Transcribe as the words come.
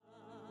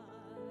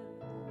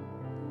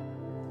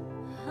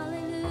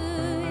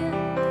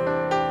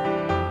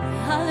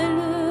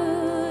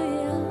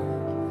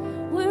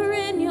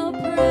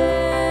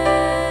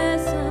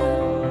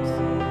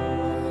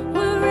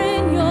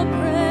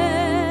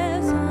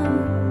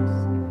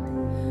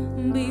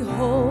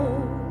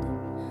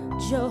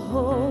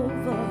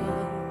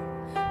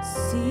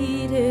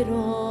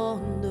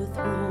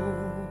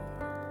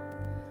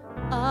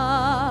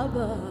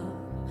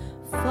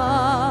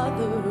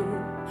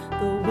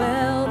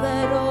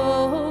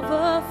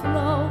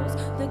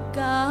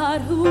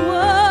God who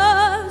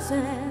was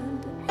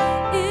and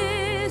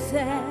is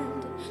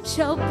and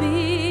shall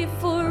be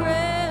forevermore.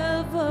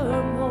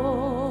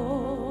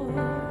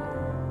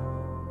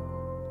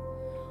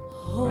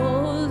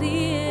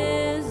 Holy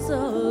is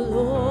the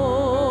Lord.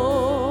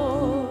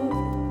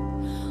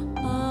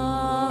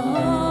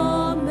 Amen.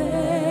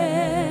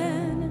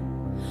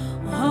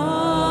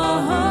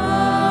 Amen.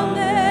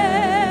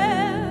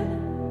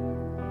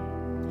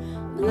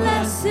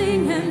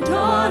 Blessing and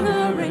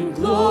honor and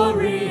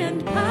glory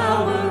and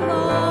power.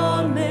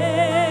 Amen.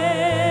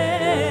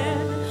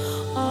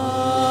 Amen.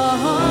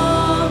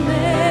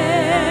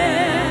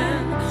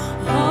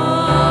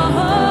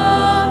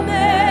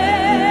 Amen.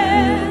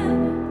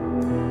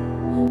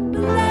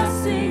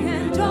 Blessing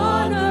and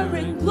honor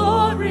and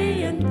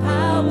glory and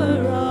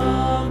power.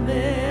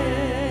 Amen.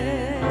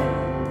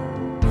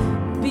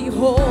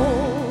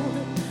 Behold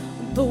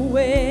the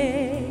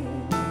way,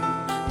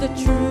 the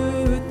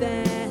truth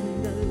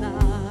and the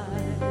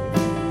life.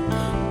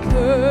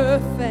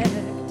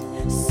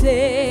 Perfect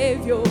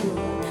Savior,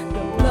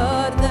 the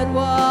blood that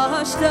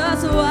washed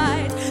us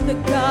white, the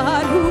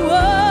God who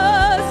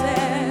was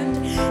and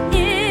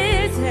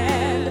is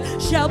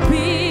and shall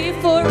be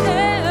forevermore.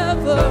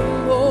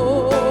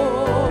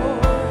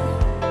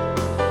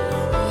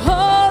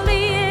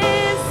 Holy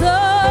is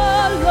the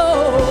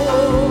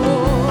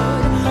Lord.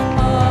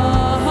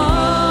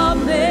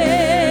 Amen.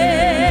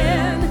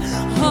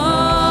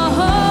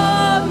 Amen.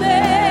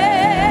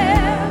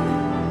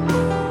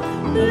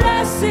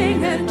 Blessing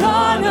and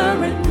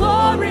honor and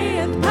glory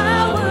and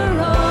power.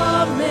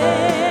 Amen.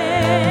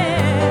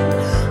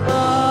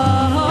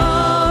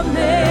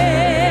 Amen.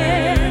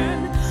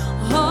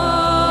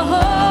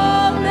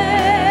 Amen.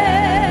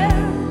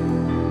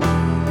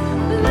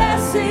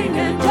 Blessing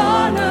and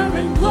honor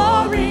and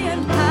glory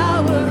and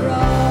power.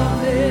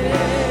 Amen.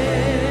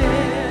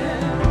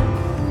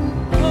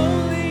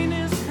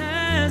 Holiness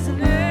has a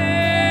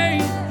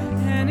name,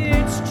 and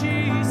it's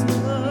Jesus.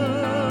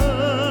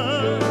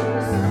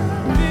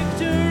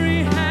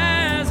 Victory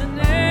has a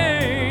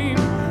name,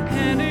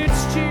 and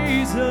it's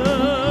Jesus.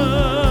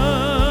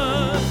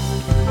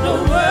 The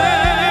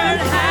Word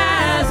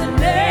has a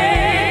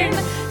name,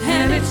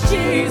 and it's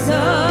Jesus.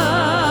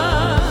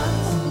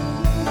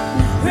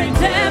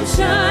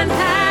 Redemption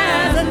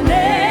has a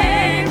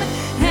name,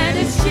 and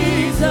it's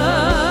Jesus.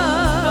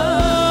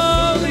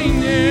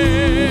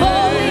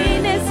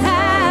 Holiness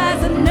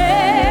has a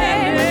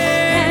name,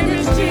 and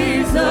it's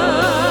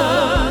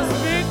Jesus.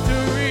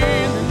 Victory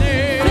in the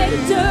name.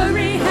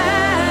 Victory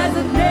has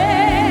a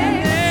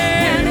name,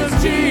 and it's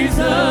Jesus.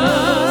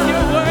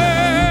 Your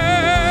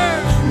word.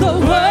 The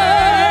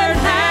Word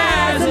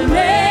has a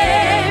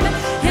name,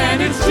 and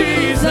it's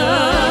Jesus.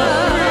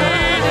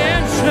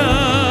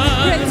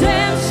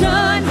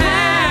 Redemption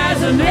has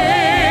a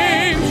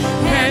name,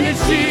 and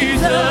it's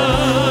Jesus.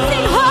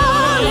 Sing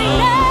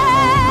holiness.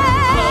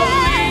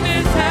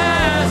 Holiness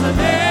has a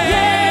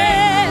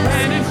name,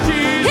 and it's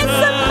Jesus. It's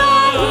the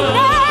mighty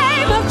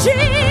name of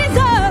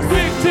Jesus.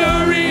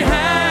 Victory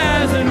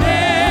has a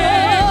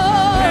name,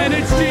 and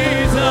it's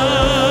Jesus.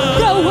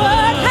 The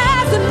Word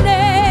has a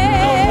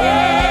name.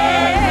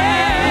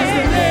 Has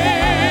a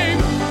name,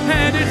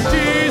 and it's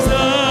Jesus.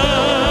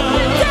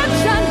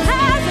 Redemption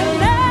has a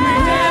name.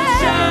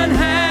 Redemption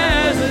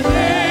has a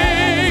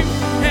name,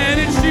 and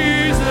it's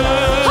Jesus.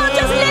 Oh,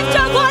 just lift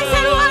your voice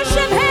and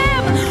worship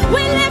Him.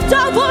 We lift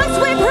our voice,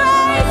 we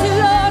praise you,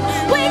 Lord.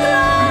 We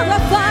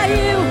glorify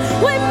you,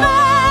 we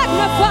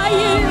magnify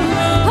you.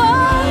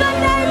 Oh, the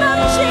name of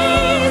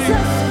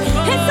Jesus,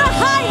 it's the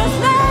highest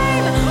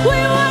name. We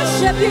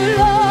worship you,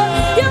 Lord.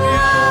 You're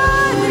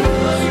worthy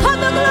of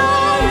the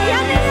glory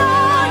and the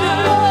honor,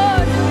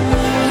 Lord.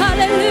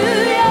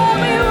 Hallelujah,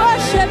 we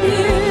worship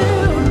you.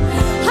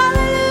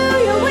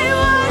 Hallelujah, we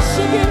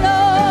worship you,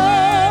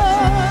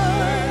 Lord.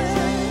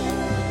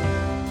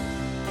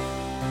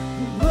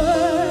 The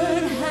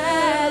Word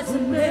has a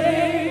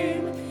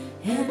name,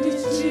 and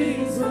it's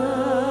Jesus.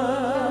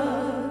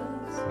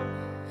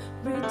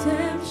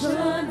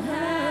 Redemption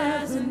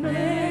has a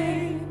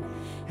name,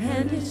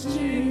 and it's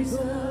Jesus.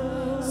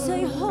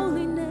 Say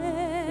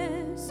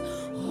holiness.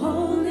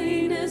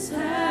 Holiness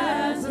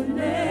has a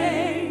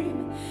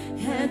name,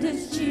 and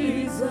it's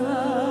Jesus.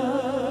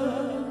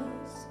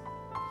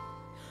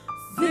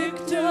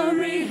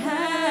 Victory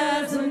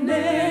has a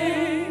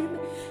name,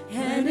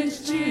 and it's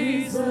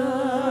Jesus.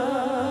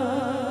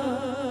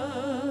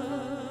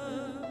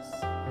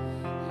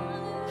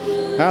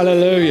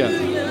 Hallelujah.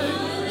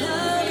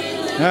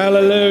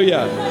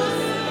 Hallelujah.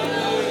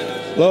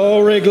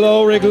 Glory,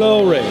 glory,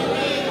 glory.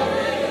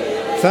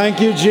 Thank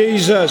you,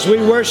 Jesus. We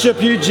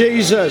worship you,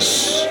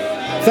 Jesus.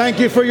 Thank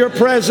you for your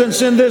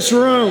presence in this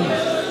room.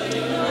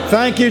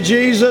 Thank you,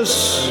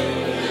 Jesus.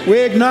 We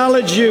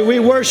acknowledge you. We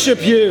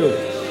worship you.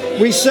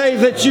 We say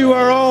that you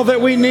are all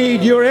that we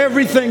need. You're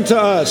everything to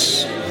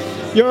us.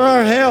 You're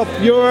our help.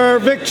 You're our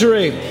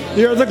victory.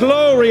 You're the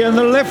glory and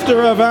the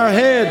lifter of our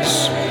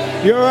heads.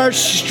 You're our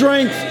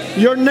strength.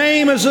 Your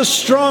name is a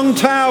strong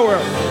tower.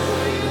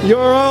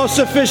 Your all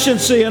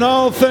sufficiency in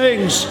all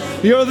things.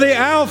 You're the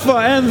Alpha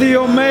and the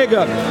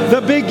Omega,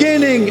 the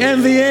beginning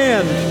and the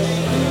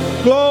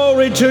end.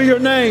 Glory to your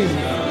name.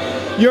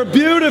 You're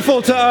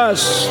beautiful to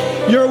us.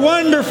 You're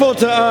wonderful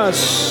to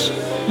us.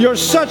 You're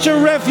such a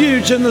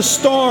refuge in the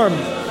storm.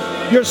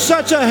 You're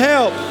such a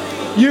help.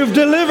 You've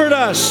delivered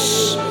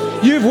us.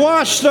 You've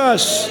washed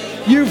us.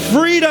 You've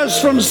freed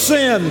us from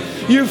sin.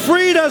 You've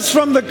freed us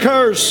from the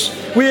curse.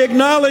 We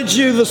acknowledge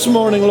you this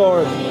morning,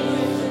 Lord.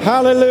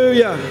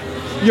 Hallelujah.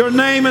 Your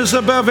name is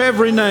above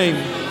every name.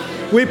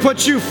 We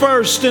put you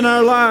first in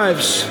our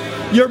lives.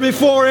 You're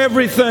before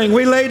everything.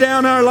 We lay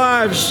down our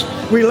lives.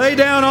 We lay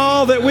down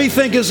all that we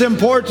think is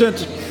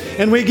important,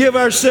 and we give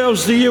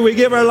ourselves to you. We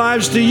give our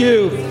lives to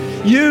you.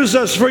 Use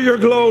us for your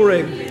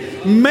glory.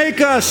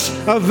 Make us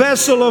a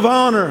vessel of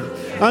honor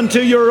unto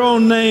your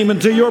own name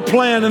and to your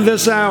plan in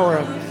this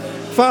hour.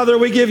 Father,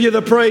 we give you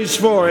the praise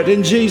for it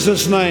in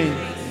Jesus' name.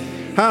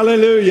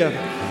 Hallelujah.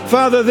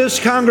 Father, this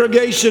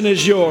congregation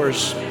is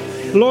yours.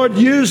 Lord,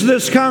 use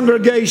this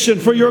congregation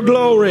for your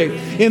glory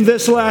in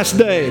this last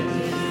day.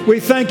 We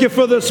thank you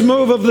for this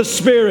move of the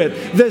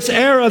Spirit, this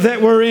era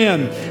that we're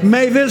in.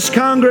 May this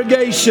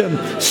congregation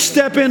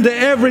step into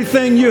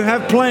everything you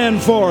have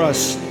planned for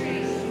us.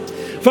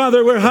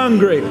 Father, we're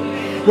hungry.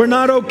 We're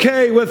not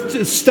okay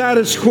with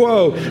status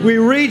quo. We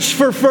reach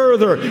for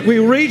further. We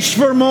reach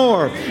for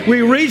more.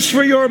 We reach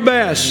for your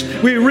best.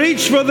 We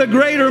reach for the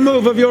greater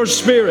move of your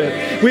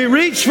Spirit. We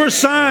reach for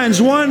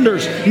signs,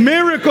 wonders,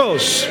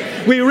 miracles.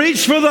 We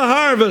reach for the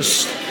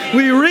harvest.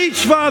 We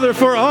reach, Father,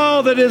 for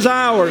all that is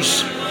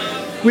ours.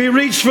 We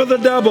reach for the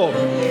double.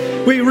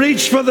 We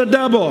reach for the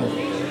double.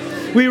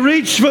 We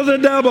reach for the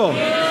double.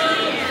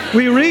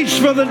 We reach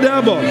for the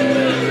double.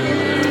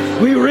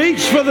 We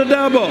reach for the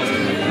double.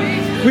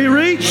 We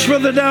reach for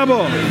the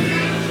double.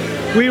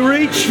 We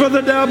reach for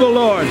the double,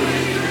 Lord.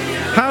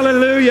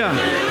 Hallelujah.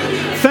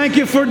 Thank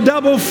you for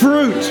double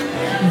fruit.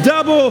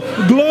 Double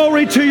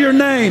glory to your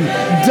name.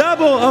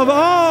 Double of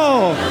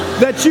all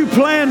that you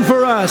plan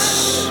for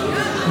us.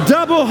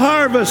 Double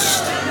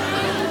harvest.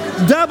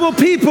 Double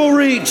people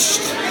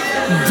reached.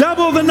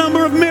 Double the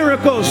number of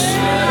miracles.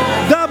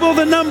 Double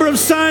the number of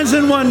signs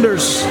and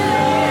wonders.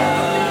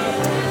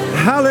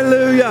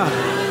 Hallelujah.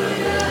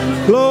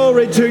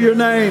 Glory to your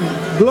name.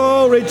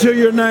 Glory to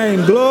your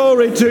name.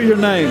 Glory to your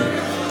name.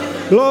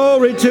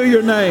 Glory to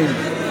your name.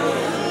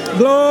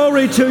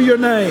 Glory to your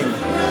name.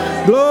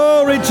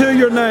 Glory to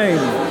your name.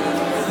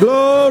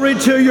 Glory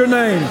to your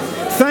name.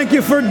 Thank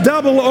you for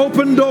double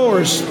open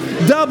doors,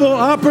 double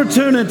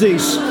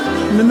opportunities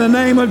in the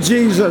name of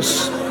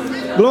Jesus.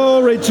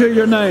 Glory to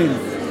your name.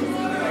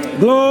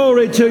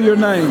 Glory to your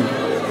name.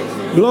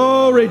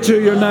 Glory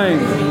to your name.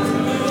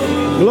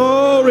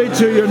 Glory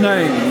to your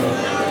name.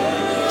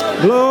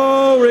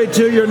 Glory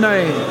to your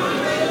name.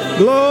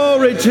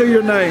 Glory to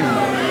your name.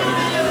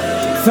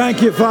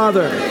 Thank you,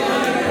 Father.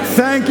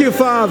 Thank you,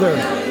 Father.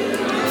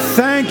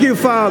 Thank you,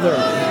 Father.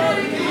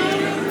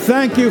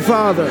 Thank you,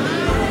 Father.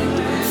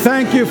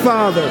 Thank you,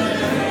 Father.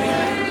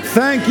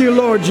 Thank you,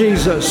 Lord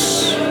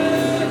Jesus.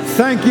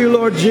 Thank you,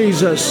 Lord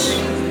Jesus.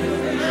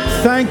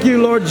 Thank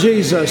you, Lord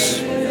Jesus.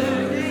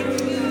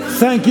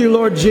 Thank you,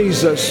 Lord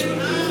Jesus.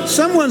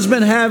 Someone's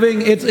been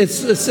having, it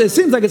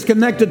seems like it's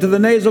connected to the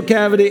nasal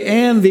cavity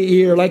and the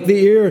ear, like the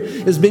ear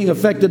is being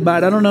affected by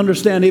it. I don't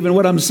understand even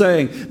what I'm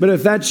saying. But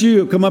if that's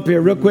you, come up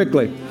here real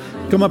quickly.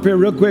 Come up here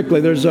real quickly.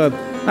 There's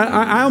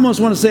I almost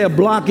want to say a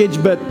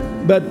blockage, but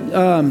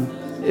I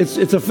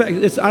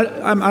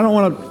don't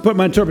want to put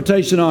my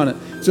interpretation on it.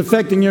 It's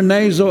affecting your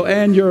nasal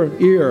and your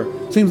ear.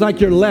 Seems like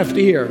your left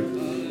ear.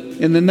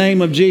 In the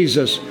name of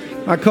Jesus,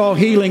 I call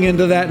healing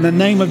into that in the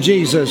name of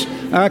Jesus.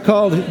 I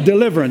call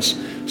deliverance.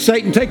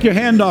 Satan, take your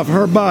hand off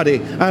her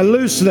body. I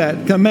loose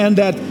that, command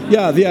that.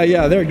 Yeah,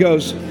 there it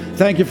goes.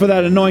 Thank you for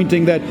that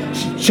anointing that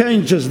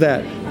changes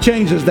that,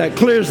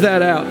 clears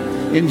that out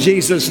in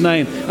Jesus'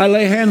 name. I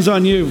lay hands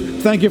on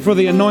you. Thank you for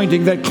the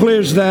anointing that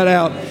clears that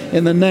out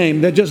in the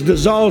name, that just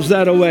dissolves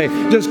that away,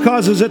 just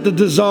causes it to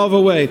dissolve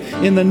away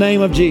in the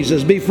name of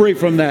Jesus. Be free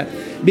from that.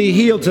 Be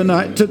healed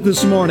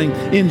this morning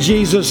in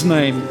Jesus'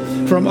 name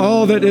from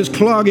all that is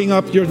clogging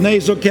up your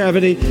nasal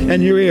cavity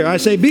and your ear. I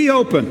say be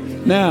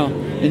open now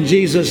in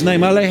Jesus'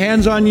 name. I lay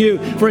hands on you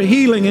for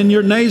healing in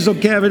your nasal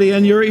cavity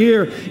and your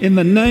ear in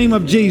the name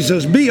of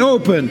Jesus. Be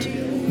opened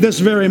this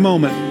very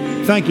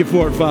moment. Thank you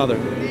for it, Father.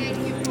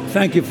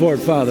 Thank you for it,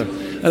 Father.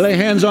 I lay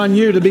hands on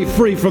you to be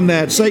free from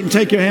that. Satan,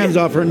 take your hands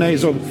off her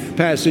nasal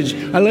passage.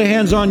 I lay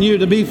hands on you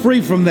to be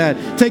free from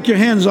that. Take your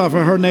hands off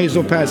of her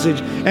nasal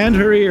passage and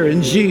her ear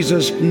in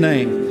Jesus'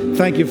 name.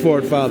 Thank you for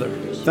it, Father.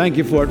 Thank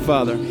you for it,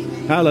 Father.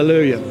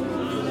 Hallelujah.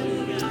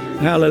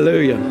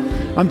 Hallelujah.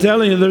 I'm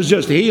telling you, there's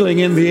just healing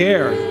in the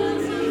air.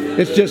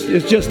 It's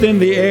just in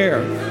the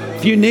air.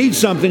 If you need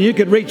something, you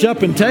could reach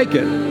up and take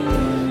it.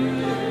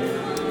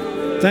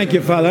 Thank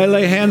you, Father. I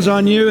lay hands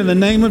on you in the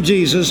name of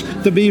Jesus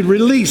to be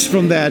released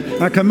from that.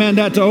 I command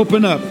that to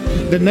open up,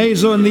 the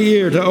nasal and the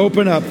ear to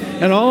open up,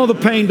 and all the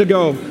pain to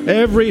go,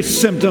 every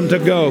symptom to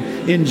go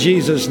in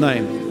Jesus'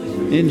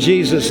 name. In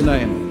Jesus'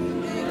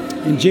 name.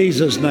 In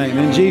Jesus' name,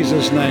 in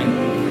Jesus' name,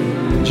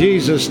 in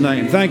Jesus'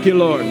 name. Thank you,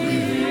 Lord.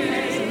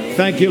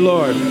 Thank you,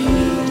 Lord.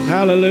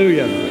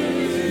 Hallelujah.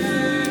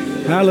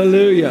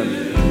 Hallelujah.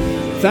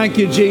 Thank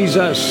you,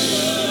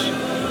 Jesus.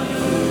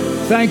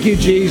 Thank you,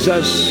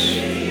 Jesus.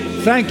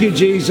 Thank you,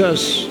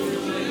 Jesus.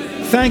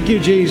 Thank you,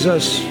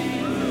 Jesus.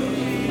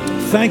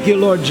 Thank you,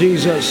 Lord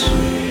Jesus.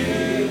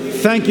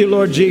 Thank you,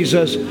 Lord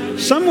Jesus.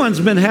 Someone's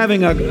been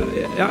having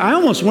I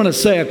almost want to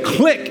say a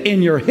click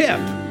in your hip.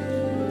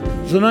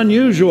 It's an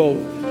unusual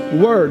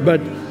word,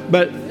 but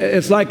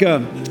it's like a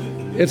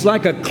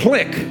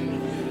click.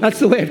 That's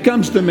the way it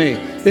comes to me.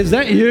 Is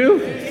that you?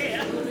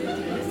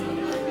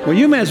 Well,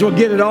 you may as well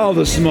get it all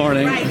this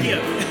morning.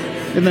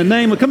 In the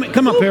name of,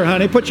 come up here,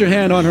 honey. Put your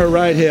hand on her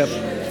right hip.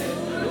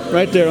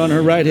 Right there on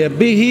her right hip.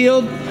 Be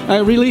healed. I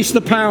release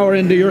the power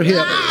into your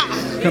hip.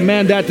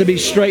 Command that to be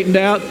straightened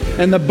out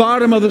and the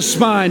bottom of the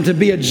spine to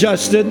be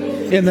adjusted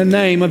in the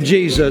name of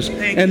Jesus.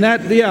 And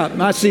that, yeah,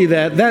 I see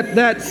that.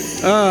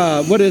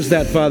 What is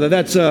that, Father?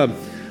 That's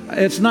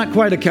it's not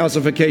quite a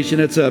calcification.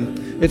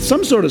 It's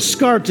some sort of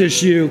scar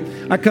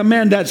tissue. I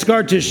command that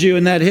scar tissue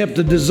in that hip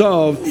to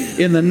dissolve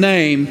in the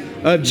name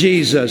of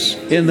Jesus.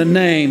 In the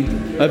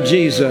name of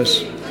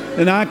Jesus.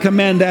 And I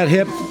command that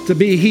hip to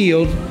be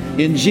healed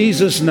in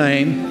Jesus'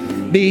 name.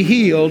 Be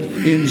healed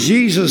in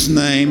Jesus'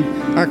 name.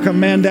 I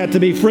command that to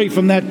be free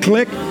from that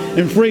click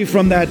and free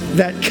from that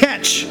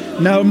catch.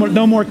 No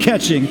more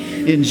catching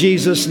in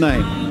Jesus'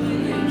 name.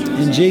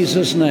 In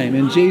Jesus' name.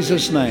 In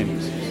Jesus' name.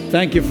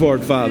 Thank you for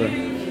it, Father.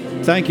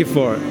 Thank you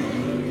for it.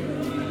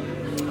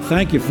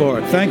 Thank you for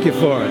it. Thank you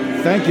for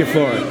it. Thank you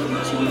for it.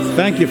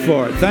 Thank you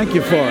for it. Thank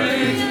you for it.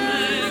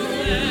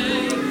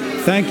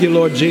 Thank you,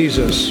 Lord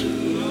Jesus.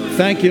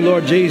 Thank you,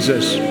 Lord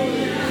Jesus.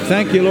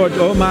 Thank you, Lord.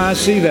 Oh, my, I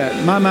see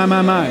that.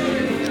 My.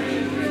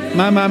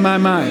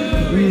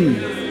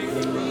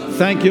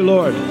 Thank you,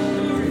 Lord.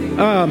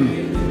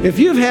 If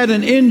you've had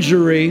an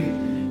injury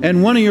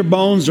and one of your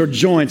bones or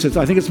joints,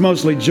 I think it's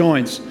mostly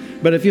joints,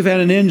 but if you've had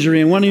an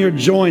injury and one of your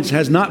joints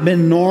has not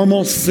been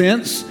normal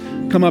since,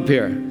 come up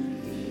here.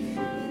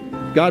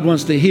 God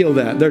wants to heal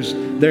that.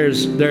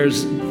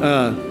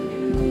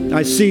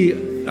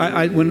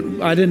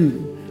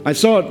 I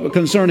saw it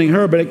concerning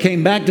her, but it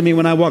came back to me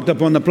when I walked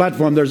up on the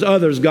platform. There's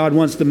others God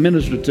wants to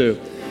minister to.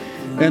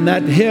 And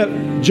that hip,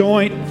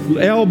 joint,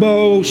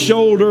 elbow,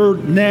 shoulder,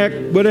 neck,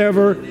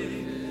 whatever,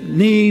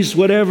 knees,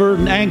 whatever,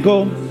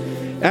 ankle,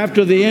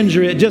 after the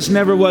injury, it just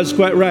never was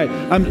quite right.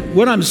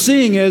 What I'm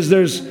seeing is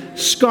there's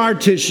scar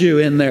tissue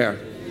in there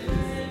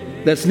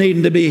that's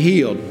needing to be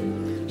healed.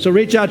 So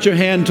reach out your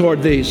hand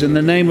toward these in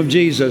the name of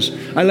Jesus.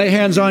 I lay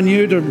hands on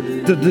you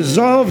to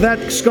dissolve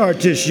that scar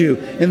tissue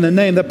in the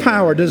name. The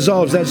power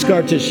dissolves that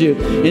scar tissue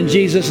in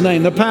Jesus'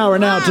 name. The power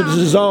now to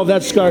dissolve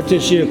that scar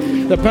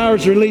tissue. The power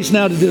is released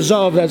now to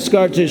dissolve that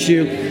scar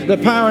tissue. The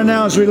power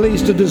now is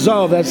released to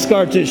dissolve that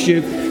scar tissue.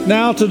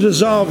 Now to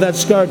dissolve that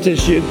scar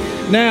tissue.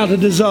 Now to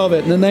dissolve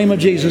it in the name of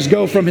Jesus.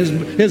 Go from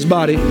his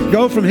body.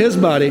 Go from his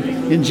body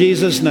in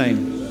Jesus'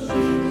 name.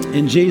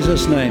 In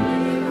Jesus' name.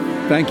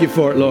 Thank you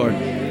for it, Lord.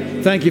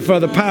 Thank you for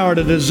the power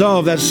to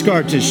dissolve that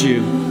scar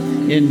tissue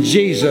in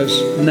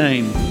Jesus'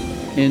 name.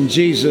 In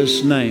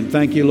Jesus' name.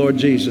 Thank you, Lord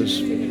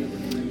Jesus.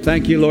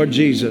 Thank you, Lord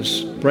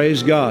Jesus.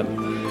 Praise God.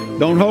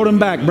 Don't hold them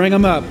back. Bring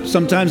them up.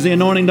 Sometimes the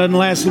anointing doesn't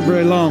last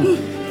very long.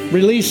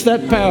 Release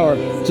that power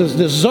to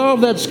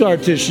dissolve that scar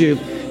tissue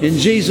in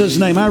Jesus'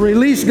 name. I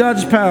release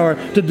God's power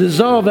to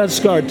dissolve that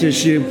scar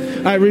tissue.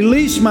 I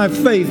release my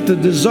faith to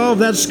dissolve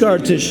that scar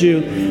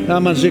tissue. I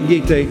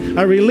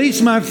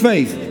release my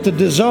faith to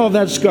dissolve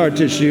that scar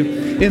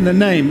tissue in the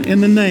name.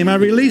 I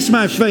release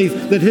my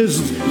faith that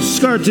his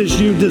scar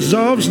tissue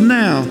dissolves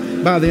now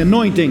by the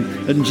anointing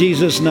in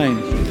Jesus' name.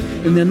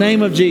 In the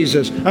name of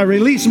Jesus, I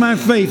release my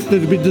faith to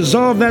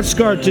dissolve that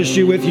scar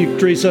tissue with you,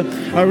 Teresa.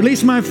 I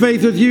release my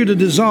faith with you to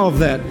dissolve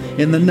that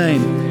in the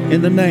name.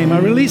 In the name. I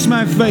release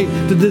my faith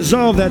to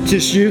dissolve that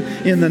tissue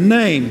in the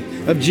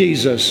name of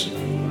Jesus.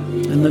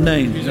 In the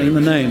name. In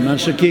the name.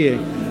 Nashakie,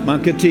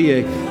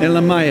 Mankatie,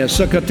 Elamaya,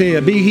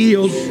 Sakatea. Be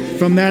healed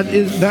from that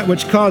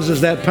which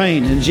causes that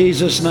pain in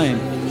Jesus' name.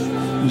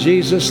 In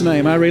Jesus'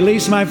 name. I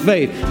release my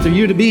faith for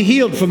you to be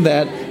healed from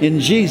that in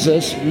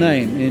Jesus'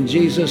 name. In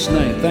Jesus'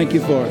 name. Thank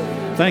you for it.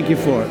 Thank you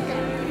for it.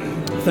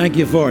 Thank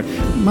you for it.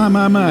 My.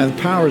 The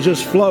power is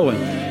just flowing.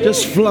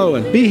 Just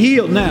flowing. Be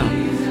healed now.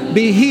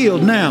 Be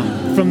healed now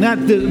from that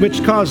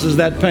which causes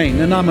that pain.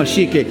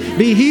 Namashike.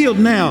 Be healed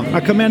now.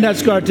 I command that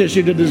scar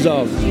tissue to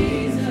dissolve.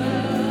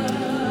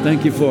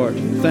 Thank you for it.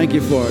 Thank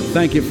you for it.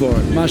 Thank you for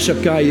it.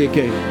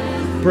 Mashakayike.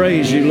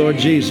 Praise you, Lord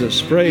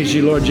Jesus. Praise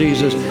you, Lord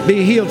Jesus.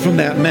 Be healed from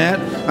that, Matt.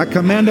 I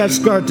command that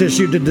scar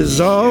tissue to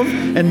dissolve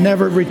and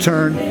never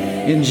return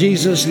in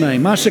Jesus'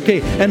 name.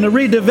 Mashake. And the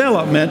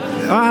redevelopment.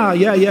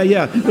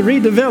 The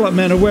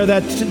redevelopment of where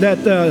that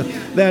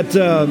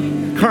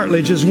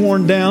cartilage is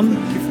worn down,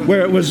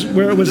 where it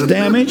was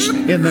damaged,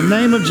 in the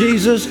name of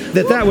Jesus,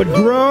 that would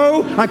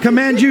grow. I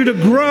command you to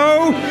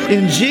grow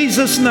in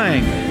Jesus'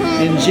 name.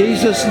 In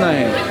Jesus'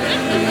 name.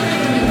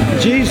 In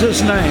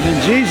Jesus' name.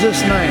 In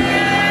Jesus'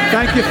 name.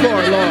 Thank you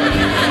for it, Lord.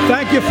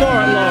 Thank you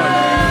for it, Lord.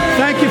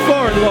 Thank you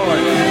for it, Lord.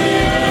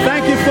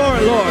 Thank you for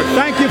it, Lord.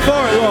 Thank you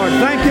for it, Lord.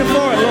 Thank you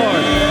for it,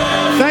 Lord.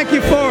 Thank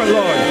you for it,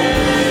 Lord.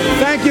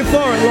 Thank you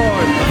for it,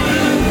 Lord.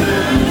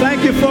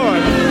 Thank you for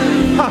it.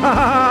 Ha ha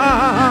ha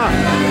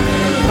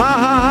ha ha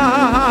ha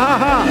ha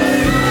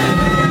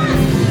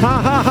ha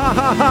ha ha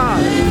ha ha.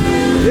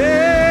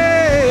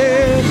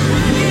 Yeah.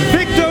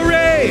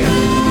 Victory.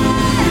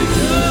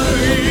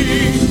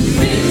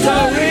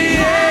 Victory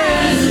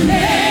has a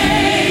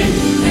name,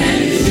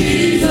 and it's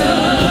Jesus.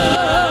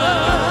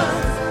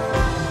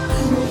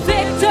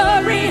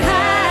 Victory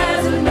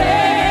has a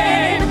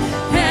name,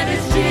 and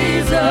it's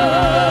Jesus.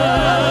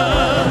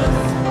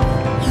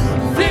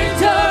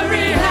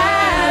 Victory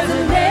has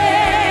a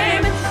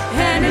name,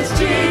 and it's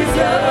Jesus.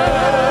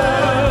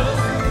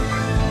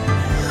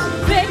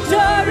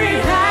 Victory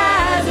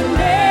has a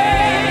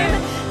name,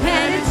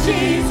 and it's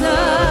Jesus.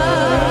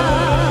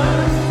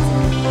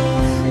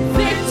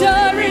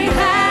 Victory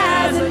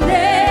has a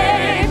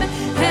name,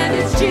 and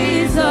it's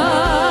Jesus.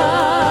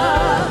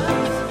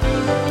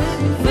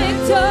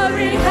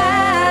 Victory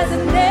has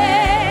a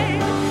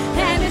name,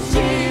 and it's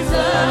Jesus.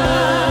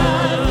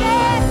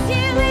 Yes,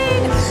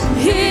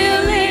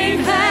 healing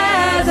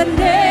has a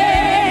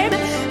name,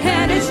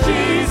 and it's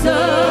Jesus.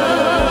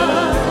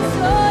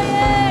 Oh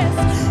yes,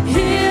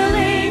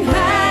 healing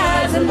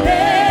has a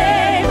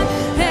name,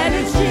 and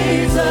it's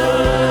Jesus.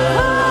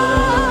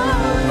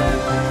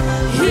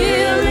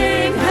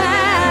 Healing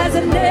has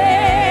a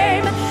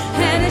name,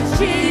 and it's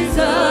Jesus.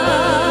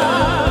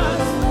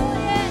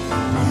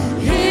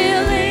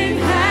 Healing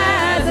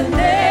has a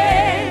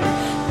name,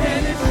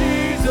 and it's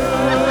Jesus.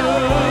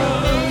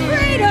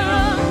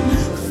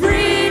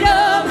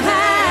 Freedom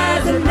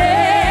has a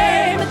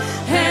name,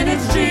 and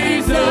it's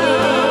Jesus.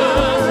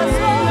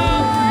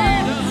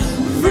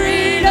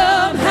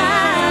 Freedom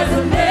has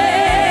a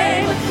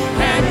name,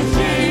 and it's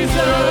Jesus.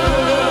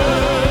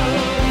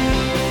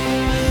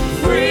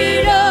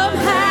 Freedom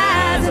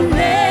has a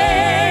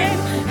name,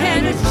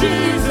 and it's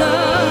Jesus.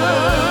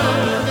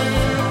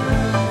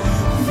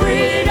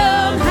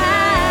 Freedom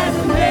has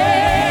a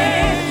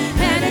name,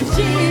 and it's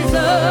Jesus.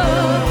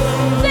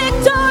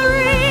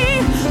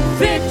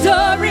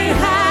 Victory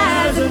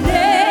has a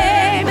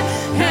name,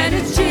 and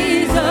it's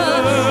Jesus.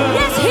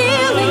 Yes,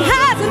 healing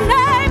has a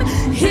name,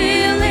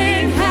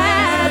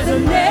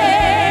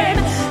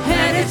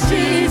 and it's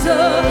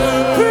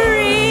Jesus.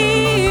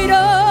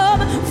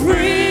 Freedom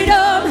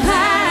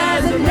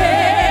has a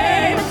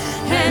name,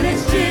 and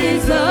it's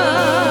Jesus.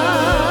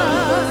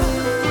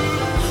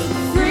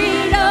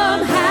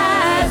 Freedom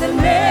has a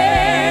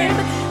name,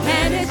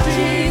 and it's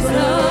Jesus.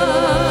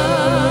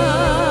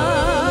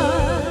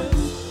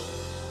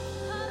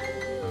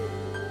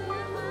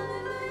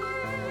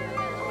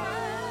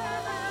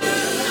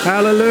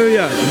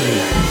 Hallelujah.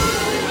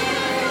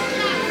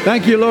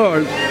 Thank you,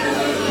 Lord.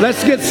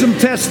 Let's get some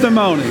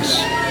testimonies.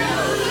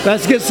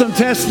 Let's get some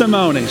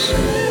testimonies.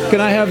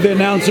 Can I have the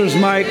announcer's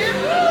mic?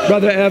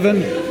 Brother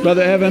Evan.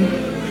 Brother Evan.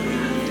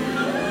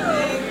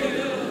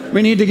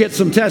 We need to get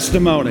some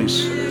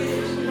testimonies.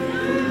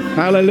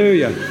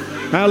 Hallelujah.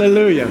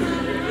 Hallelujah.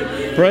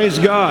 Praise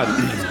God.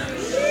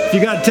 If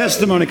you got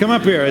testimony, come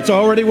up here. It's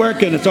already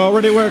working. It's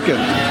already working.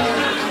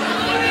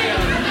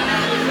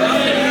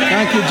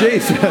 Thank you,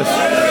 Jesus.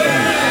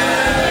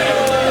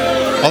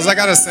 All I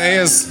got to say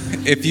is,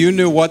 if you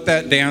knew what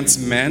that dance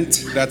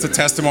meant, that's a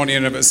testimony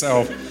in of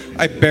itself.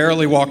 I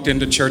barely walked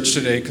into church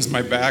today because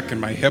my back and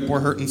my hip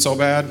were hurting so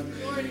bad.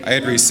 I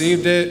had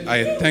received it. I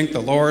had thanked the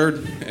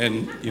Lord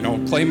and,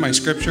 claimed my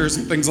scriptures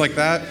and things like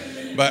that.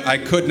 But I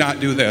could not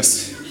do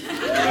this.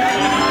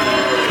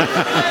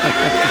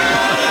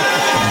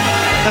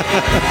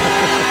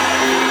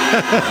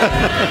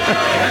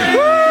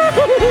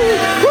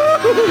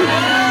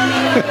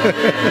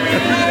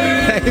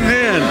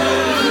 Amen.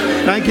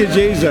 Thank you,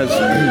 Jesus.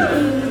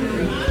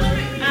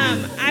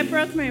 I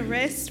broke my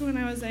wrist when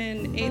I was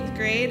in 8th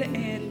grade,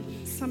 and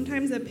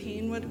sometimes the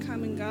pain would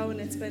come and go, and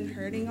it's been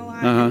hurting a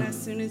lot. And as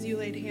soon as you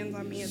laid hands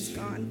on me, it's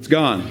gone. It's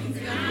gone.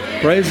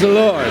 Praise the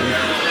Lord.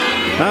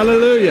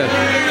 Hallelujah.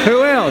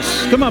 Who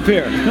else? Come up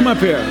here. Come up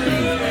here.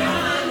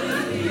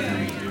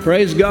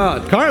 Praise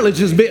God. Cartilage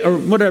is, or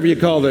whatever you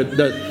call it,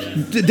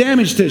 the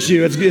damaged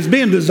tissue. It's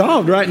being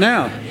dissolved right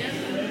now.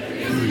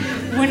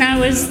 When I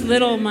was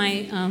little,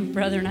 my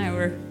brother and I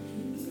were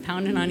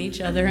pounding on each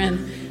other, and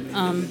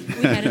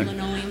we had a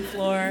linoleum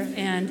floor,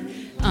 and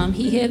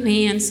he hit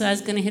me, and so I was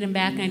going to hit him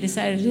back, and I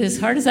decided to do it as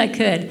hard as I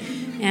could,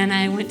 and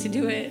I went to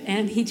do it,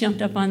 and he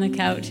jumped up on the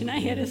couch, and I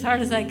hit as hard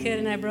as I could,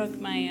 and I broke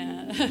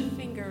my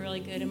finger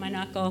really good in my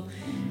knuckle,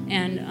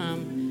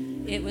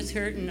 and it was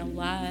hurting a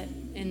lot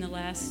in the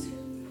last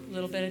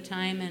little bit of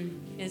time, and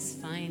it's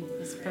fine.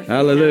 It's perfect.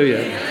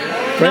 Hallelujah. No,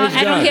 Praise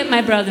I don't God. hit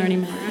my brother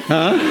anymore.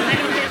 Huh? I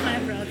don't hit my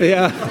brother.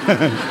 Yeah.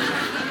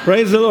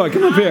 Praise the Lord.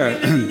 Come up here.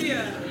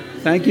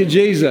 Thank you,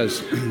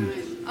 Jesus.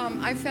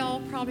 I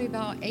fell probably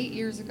about 8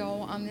 years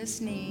ago on this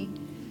knee,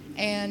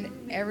 and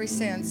ever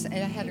since, and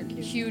I had a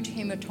huge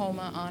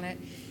hematoma on it,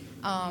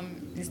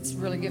 It's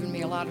really given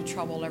me a lot of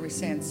trouble ever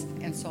since,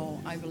 and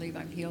so I believe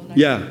I'm healed.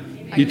 Yeah,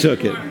 you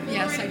took it.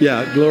 Yes, I did.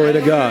 Yeah, glory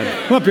to God.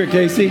 Come up here,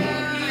 Casey.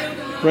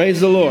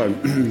 Praise the Lord.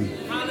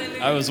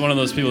 I was one of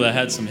those people that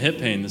had some hip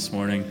pain this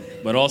morning,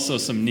 but also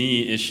some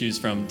knee issues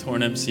from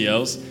torn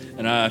MCLs,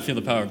 and I feel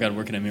the power of God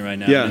working at me right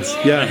now. Yeah,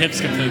 yeah. My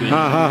hips completely.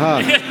 Ha, ha,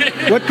 ha.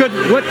 What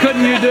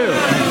couldn't you do?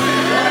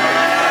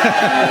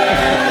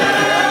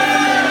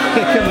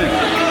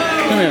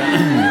 Come here.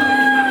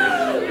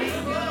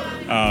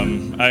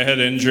 I had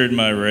injured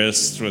my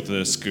wrist with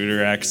a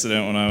scooter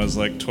accident when I was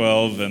like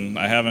 12, and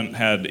I haven't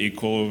had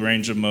equal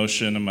range of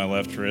motion in my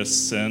left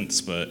wrist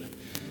since, but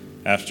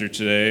after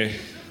today,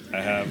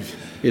 I have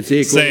It's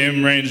equal.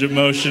 same range of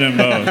motion in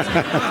both.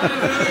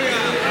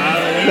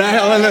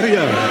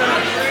 Hallelujah.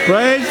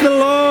 Praise the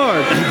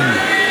Lord.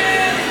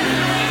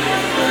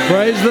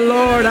 Praise the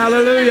Lord.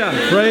 Hallelujah.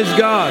 Praise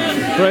God.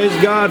 Praise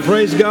God.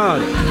 Praise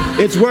God.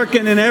 It's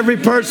working in every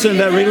person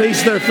that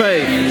released their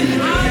faith.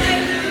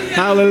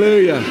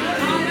 Hallelujah.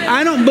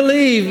 I don't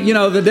believe,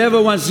 the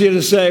devil wants you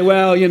to say,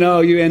 well,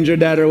 you injured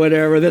that or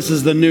whatever. This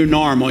is the new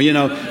normal,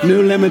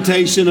 new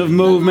limitation of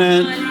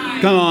movement.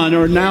 Come on.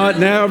 Or now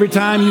every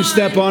time you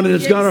step on it,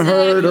 it's going to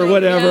hurt or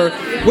whatever.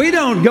 We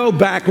don't go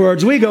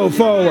backwards. We go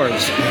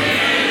forwards.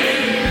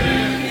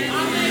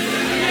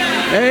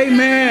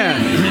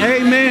 Amen.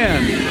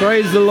 Amen.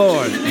 Praise the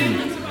Lord.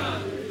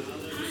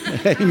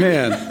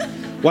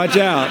 Amen. Watch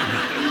out.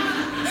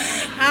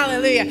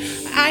 Hallelujah.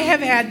 I have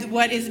had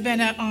what has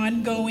been an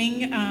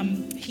ongoing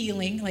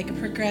healing, like a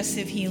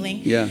progressive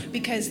healing. Yeah.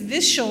 Because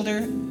this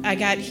shoulder, I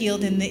got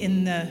healed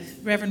in the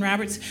Reverend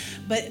Roberts.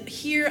 But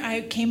here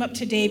I came up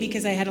today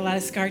because I had a lot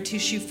of scar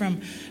tissue from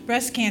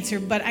breast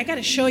cancer. But I got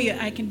to show you,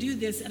 I can do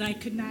this, and I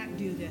could not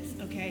do this,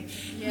 okay?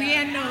 Yeah.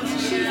 Leanne knows.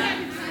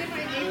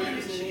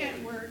 She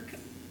had work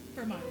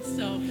for months,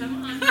 so.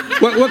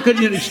 What could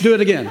you do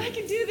it again? I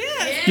can do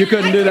this. You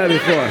couldn't do that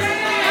before.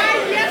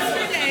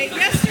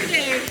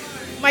 Yesterday,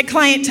 my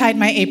client tied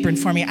my apron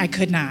for me. I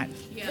could not.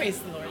 Yeah. Praise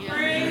the Lord.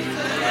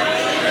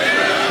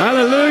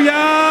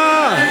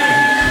 Hallelujah.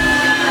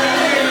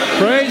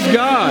 Praise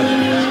God.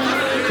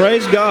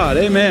 Praise God.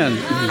 Amen.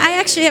 I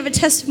actually have a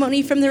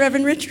testimony from the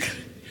Reverend Richard.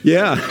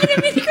 Yeah. I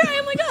didn't mean to cry.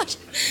 Oh my gosh.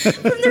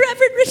 From the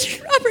Reverend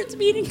Richard Roberts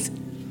meetings.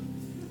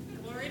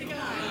 Glory to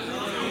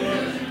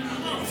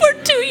God. For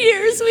 2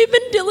 years, we've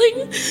been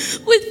dealing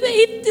with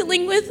Faith,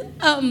 dealing with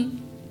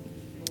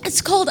it's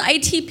called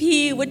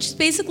ITP, which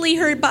basically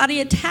her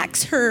body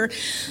attacks her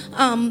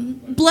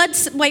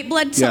white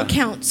blood cell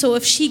count. So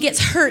if she gets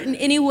hurt in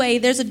any way,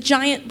 there's a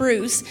giant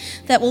bruise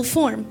that will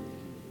form.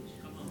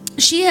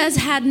 She has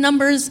had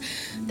numbers.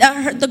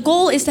 The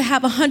goal is to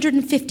have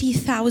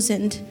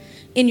 150,000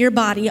 in your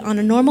body on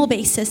a normal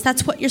basis.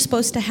 That's what you're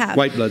supposed to have.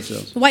 White blood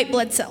cells. White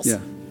blood cells. Yeah.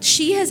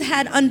 She has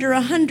had under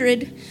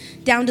 100,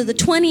 down to the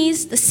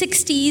 20s, the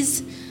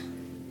 60s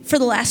for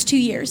the last 2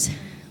 years.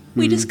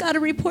 We just got a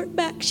report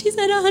back. She's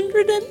at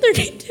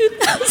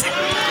 132,000.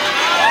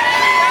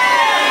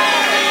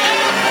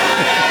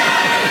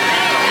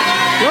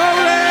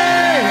 Glory!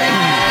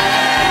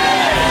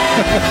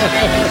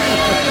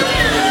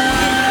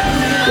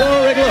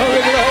 Glory, glory, glory.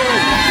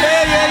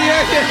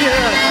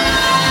 Yeah.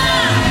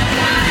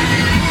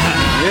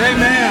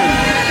 Amen.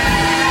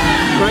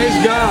 Praise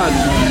God.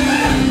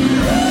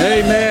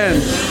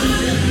 Amen.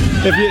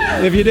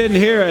 If you didn't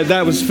hear it,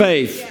 that was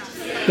Faith.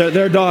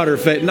 Their daughter,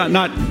 Faith.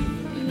 Not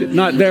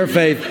their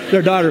Faith,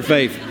 their daughter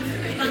Faith.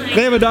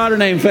 They have a daughter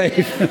named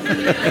Faith.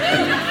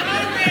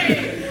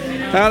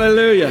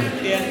 Hallelujah.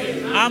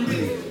 Yeah,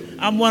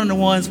 I'm one of the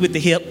ones with the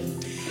hip.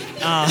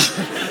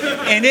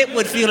 And it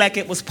would feel like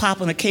it was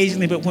popping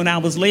occasionally, but when I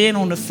was laying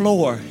on the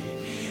floor.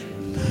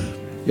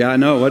 Yeah, I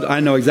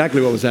know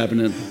exactly what was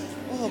happening.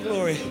 Oh,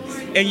 glory.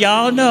 And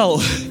y'all know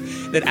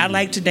that I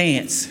like to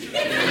dance.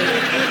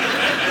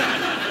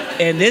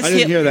 And this I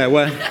didn't hear that.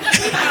 What?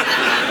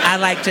 I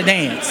like to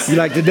dance. You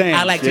like to dance?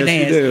 I like to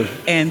dance. You do.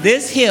 And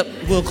this hip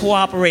will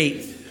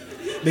cooperate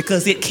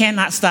because it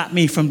cannot stop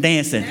me from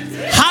dancing.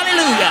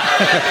 Hallelujah.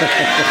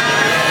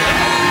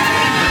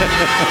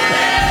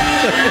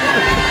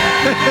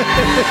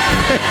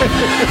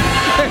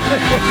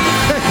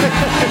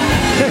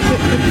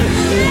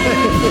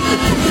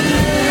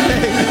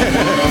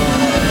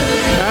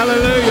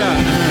 Hallelujah.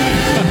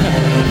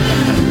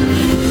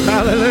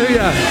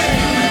 Hallelujah.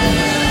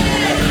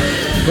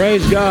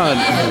 Praise God.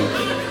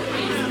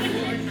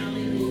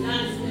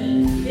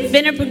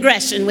 Been a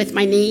progression with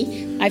my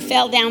knee. I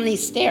fell down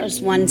these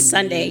stairs one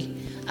Sunday.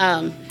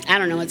 I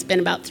don't know, it's been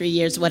about 3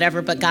 years,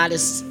 whatever, but God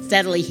is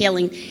steadily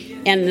healing.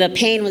 And the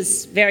pain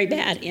was very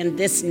bad in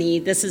this knee.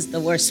 This is the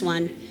worst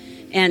one.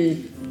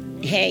 And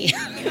hey,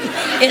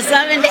 it's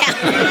up and down.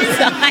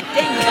 So I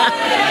thank God.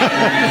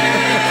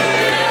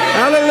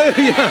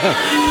 Hallelujah.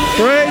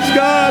 Praise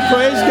God,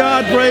 praise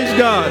God, praise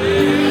God.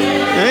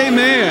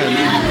 Amen.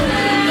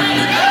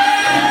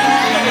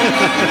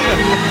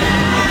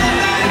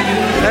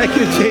 Thank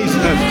you,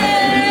 Jesus.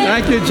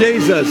 Thank you,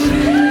 Jesus.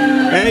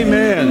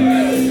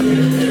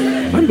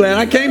 Amen. I'm glad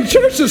I came to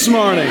church this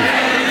morning.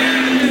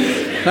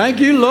 Thank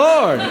you,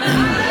 Lord.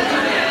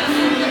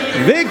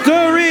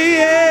 Victory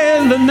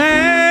in the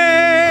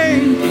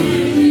name.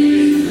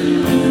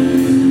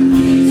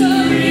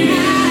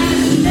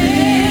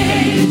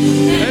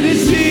 That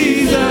is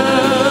Jesus.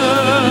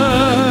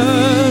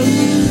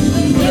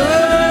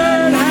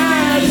 Word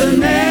has a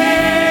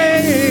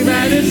name.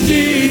 That is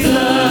Jesus.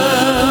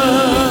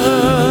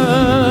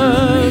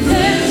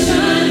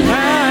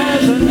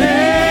 Has a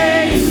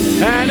name.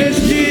 That is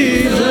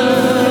Jesus.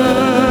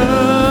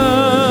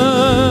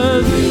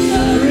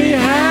 He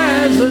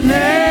has a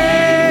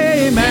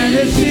name. And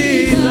it's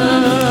Jesus.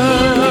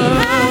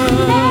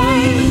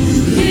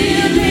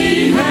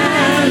 Healing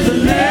has a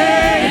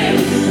name.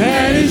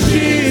 And it's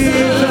Jesus.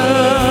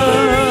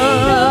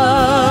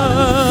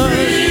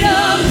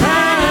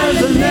 Has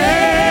a name.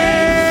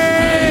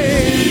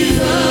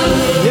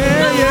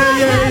 Yeah, yeah,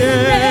 yeah,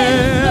 yeah.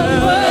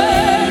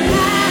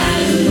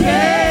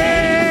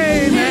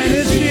 Name, and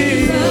it's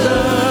Jesus.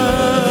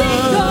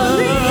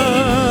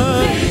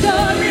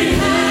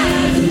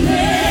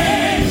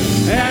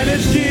 And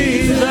it's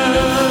Jesus.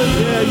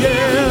 Yeah,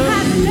 yeah.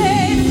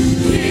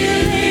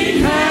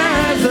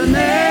 Has a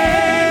name.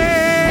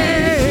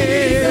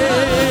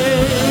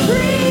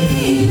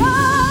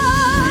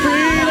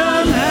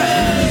 Freedom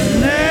has a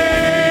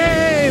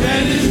name,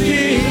 and it's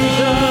Jesus.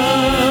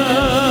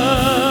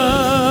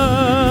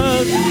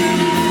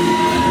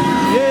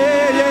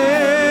 Yeah,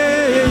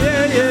 yeah,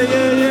 yeah, yeah,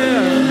 yeah, yeah.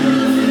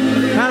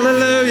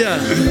 Hallelujah.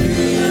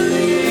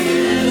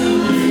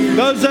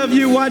 Those of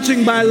you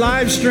watching by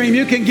live stream,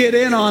 you can get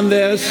in on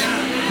this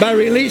by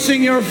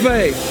releasing your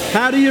faith.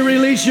 How do you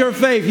release your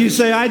faith? You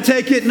say, I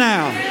take it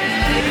now.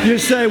 You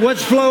say,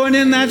 what's flowing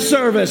in that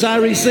service? I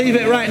receive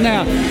it right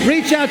now.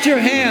 Reach out your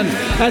hand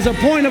as a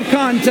point of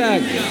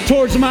contact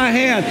towards my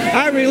hand.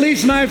 I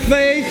release my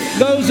faith.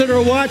 Those that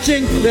are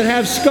watching that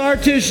have scar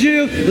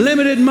tissue,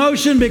 limited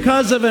motion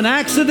because of an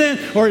accident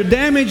or a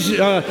damaged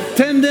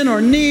tendon or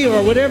knee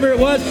or whatever it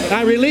was,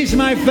 I release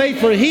my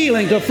faith for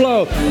healing to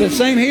flow. The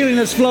same healing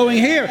that's flowing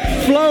here,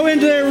 flow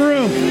into their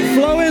room,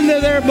 flow into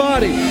their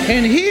body,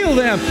 and heal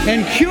them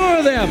and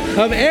cure them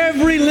of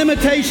every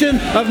limitation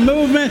of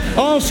movement,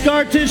 all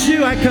scar tissue.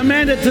 I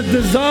command it to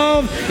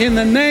dissolve in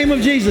the name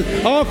of Jesus.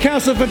 All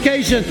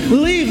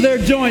calcification, leave their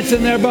joints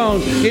and their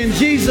bones. In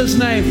Jesus'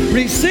 name,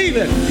 receive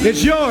it.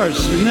 It's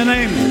yours in the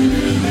name.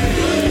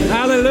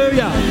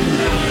 Hallelujah.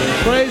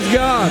 Praise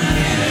God.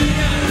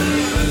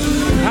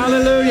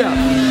 Hallelujah.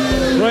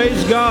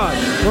 Praise God.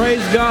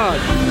 Praise God.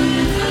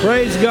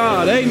 Praise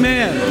God.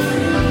 Amen.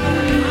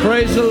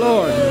 Praise the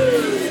Lord.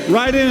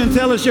 Write in and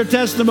tell us your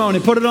testimony.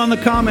 Put it on the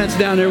comments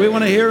down there. We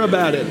want to hear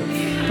about it.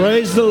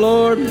 Praise the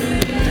Lord.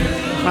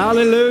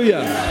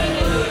 Hallelujah.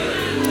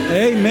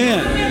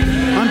 Amen.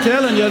 I'm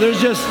telling you,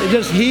 there's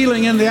just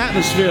healing in the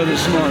atmosphere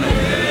this morning.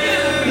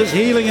 Just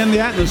healing in the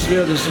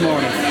atmosphere this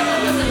morning.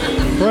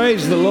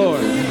 Praise the Lord.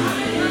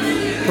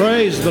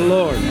 Praise the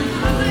Lord.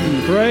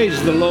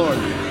 Praise the Lord.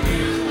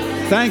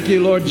 Thank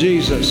you, Lord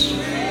Jesus.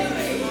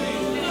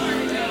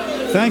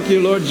 Thank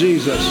you, Lord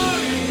Jesus.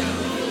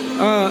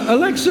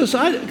 Alexis,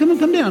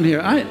 come down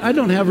here. I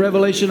don't have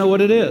revelation of what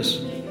it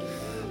is.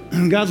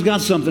 God's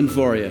got something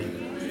for you.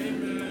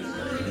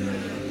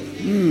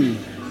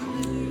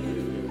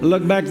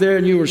 Look back there,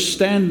 and you were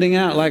standing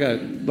out like a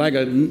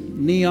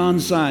neon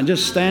sign,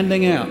 just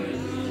standing out.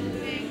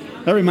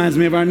 That reminds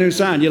me of our new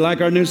sign. You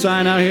like our new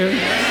sign out here?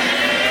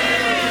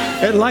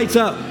 It lights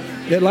up.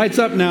 It lights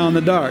up now in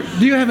the dark.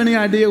 Do you have any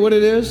idea what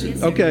it is?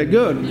 Okay,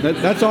 good.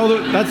 That's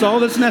all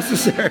that's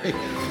necessary.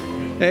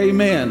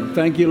 Amen.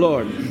 Thank you,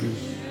 Lord.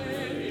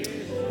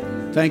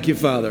 Thank you,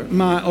 Father.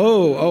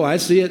 I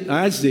see it.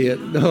 I see it.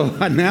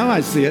 Oh, now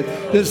I see it.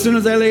 As soon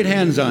as I laid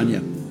hands on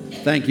you.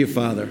 Thank you,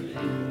 Father.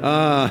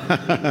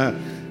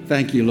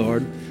 Thank you,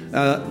 Lord.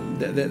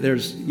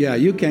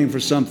 You came for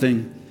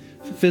something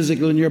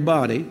physical in your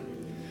body,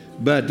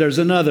 but there's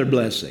another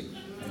blessing.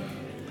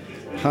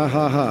 Ha,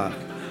 ha, ha.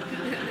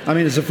 I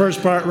mean, is the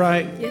first part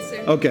right? Yes,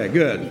 sir. Okay,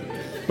 good.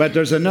 But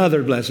there's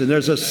another blessing.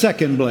 There's a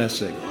second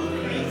blessing.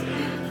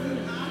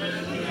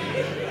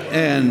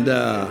 And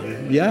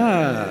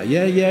yeah.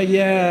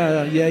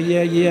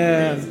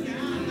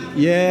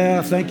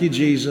 Thank you,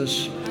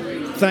 Jesus.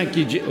 Thank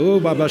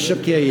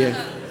you.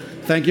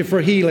 Thank you for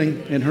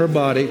healing in her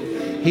body.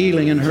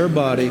 Healing in her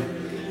body.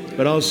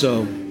 But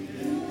also,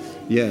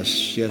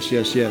 yes.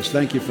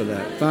 Thank you for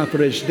that.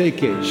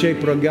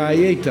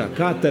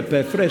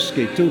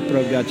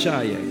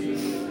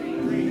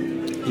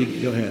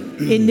 Go ahead.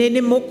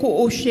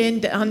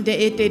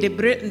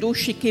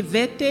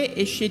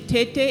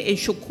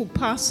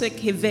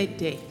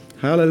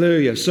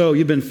 Hallelujah. So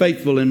you've been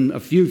faithful in a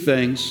few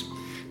things.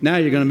 Now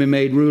you're going to be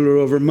made ruler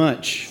over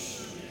much.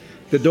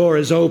 The door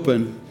is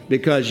open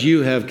because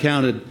you have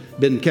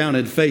been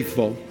counted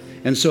faithful.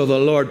 And so the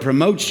Lord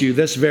promotes you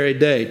this very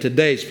day.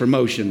 Today's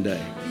promotion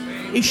day.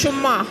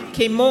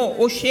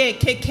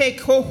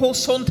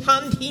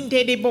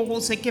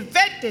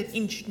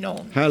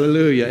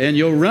 Hallelujah. And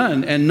you'll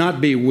run and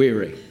not be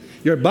weary.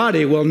 Your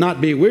body will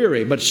not be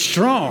weary, but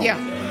strong. Yeah.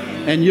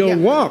 And you'll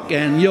walk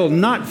and you'll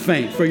not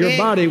faint, for your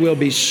body will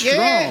be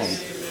strong.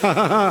 Ha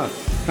ha ha.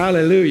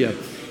 Hallelujah.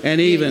 And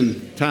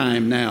even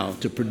time now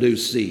to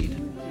produce seed.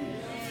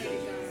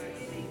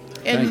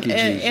 Thank you,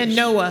 Jesus. And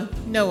Noah.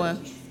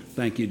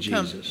 Thank you,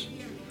 Jesus.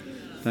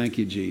 Thank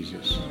you,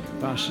 Jesus.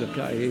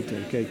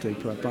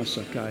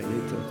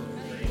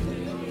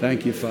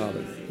 Thank you,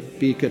 Father.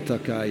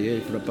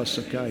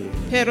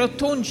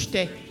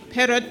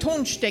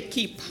 Peratunchte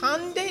ki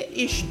pande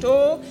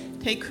ishto,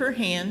 take her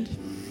hand.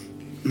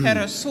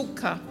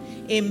 Perasuka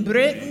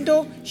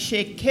embrendo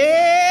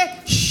sheke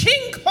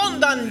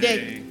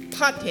shinkondande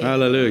pate.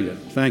 Hallelujah.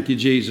 Thank you,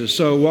 Jesus.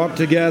 So walk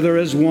together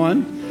as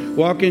one.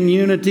 Walk in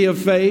unity of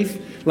faith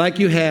like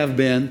you have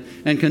been,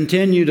 and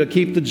continue to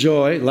keep the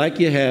joy like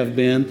you have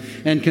been,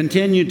 and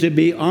continue to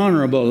be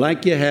honorable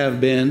like you have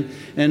been,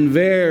 and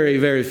very,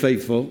 very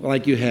faithful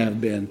like you have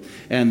been.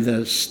 And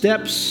the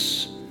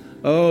steps,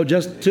 I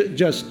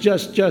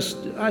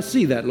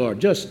see that, Lord.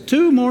 Just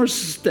 2 more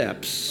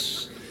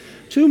steps.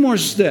 2 more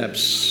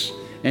steps,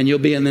 and you'll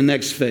be in the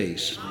next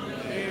phase.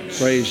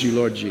 Praise you,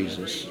 Lord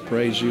Jesus.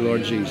 Praise you,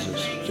 Lord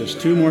Jesus. Just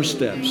 2 more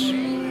steps.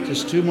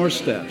 Just 2 more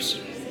steps.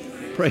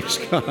 Praise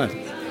God.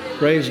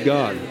 Praise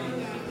God.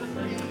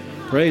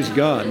 Praise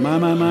God. My.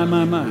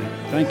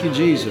 Thank you,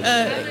 Jesus.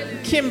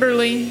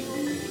 Kimberly,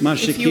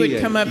 if you would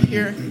come up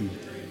here.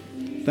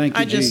 Thank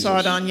you, I just Jesus. saw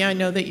it on you. I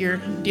know that you're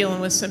dealing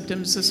with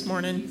symptoms this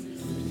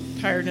morning,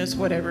 tiredness,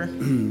 whatever.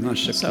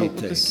 So we'll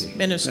just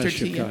minister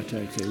to you.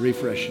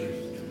 Refreshing.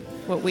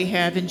 What we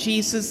have in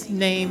Jesus'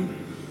 name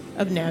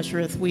of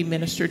Nazareth, we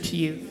minister to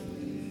you.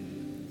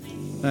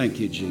 Thank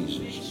you,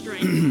 Jesus.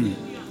 Strength.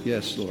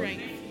 Yes, Lord.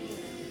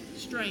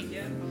 Strength.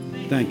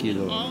 Thank you,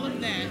 Lord.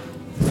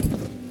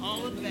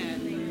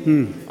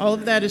 All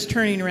of that is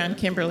turning around,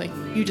 Kimberly.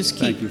 You just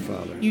keep. Thank you,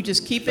 Father. You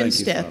just keep in Thank you,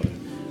 step Father.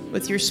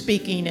 with your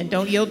speaking, and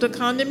don't yield to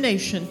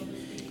condemnation.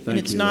 And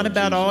it's you, not Lord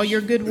about Jesus. all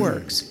your good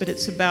works, but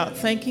it's about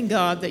thanking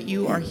God that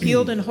you are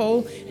healed and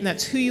whole, and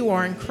that's who you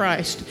are in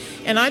Christ.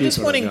 And I just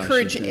want to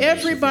encourage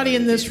everybody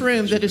in this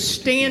room that is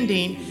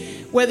standing,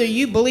 whether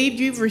you believed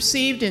you've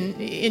received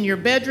in your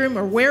bedroom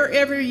or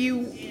wherever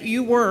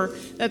you were,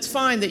 that's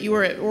fine that you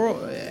were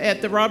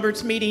at the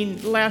Roberts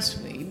meeting last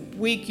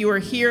week, you were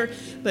here,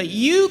 but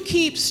you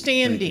keep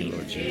standing.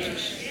 Thank you, Lord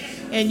Jesus.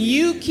 And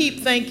you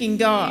keep thanking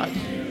God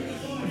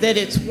that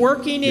it's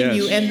working in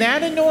you, and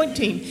that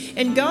anointing.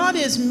 And God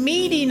is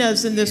meeting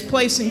us in this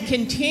place and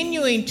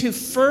continuing to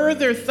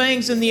further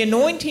things, and the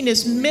anointing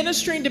is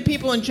ministering to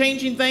people and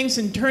changing things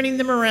and turning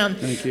them around.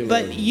 Thank you, Lord.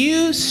 But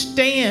you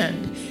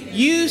stand.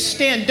 You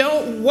stand.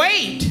 Don't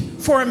wait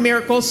for a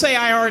miracle. Say,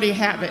 I already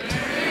have it.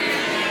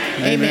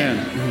 Amen.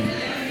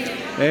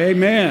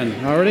 Amen.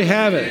 I already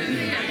have it.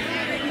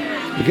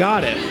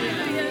 Got it.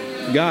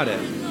 Got it.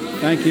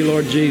 Thank you,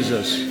 Lord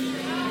Jesus.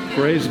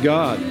 Praise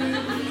God.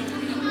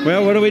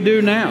 Well, what do we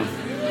do now?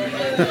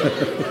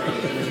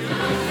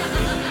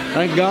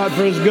 Thank God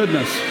for His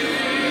goodness.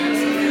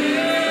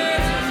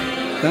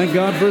 Thank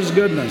God for His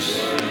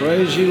goodness.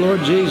 Praise you,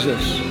 Lord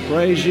Jesus.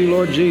 Praise you,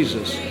 Lord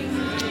Jesus.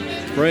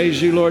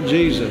 Praise you, Lord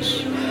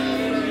Jesus.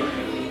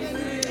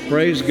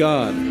 Praise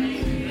God.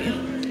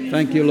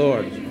 Thank you,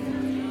 Lord.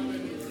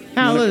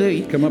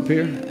 Hallelujah. Come up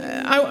here.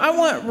 I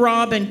want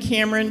Rob and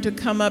Cameron to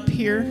come up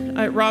here.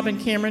 Rob and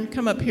Cameron,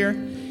 come up here,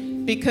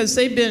 because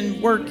they've been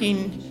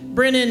working.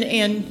 Brennan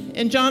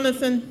and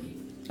Jonathan,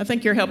 I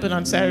think you're helping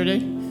on Saturday.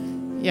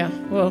 Yeah,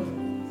 well,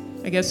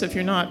 I guess if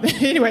you're not.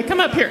 Anyway,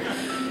 come up here.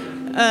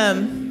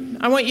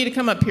 I want you to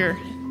come up here.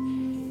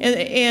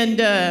 And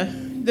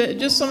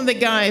just some of the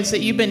guys that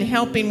you've been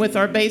helping with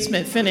our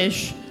basement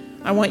finish,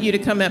 I want you to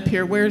come up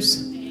here.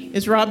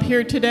 Is Rob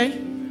here today?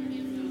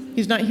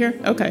 He's not here?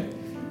 Okay.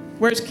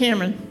 Where's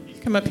Cameron?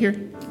 Come up here.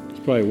 He's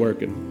probably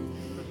working.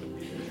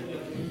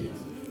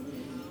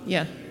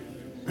 Yeah.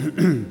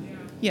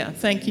 Yeah,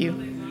 thank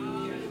you.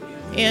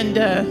 And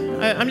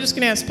I'm just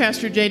going to ask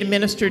Pastor Jay to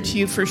minister to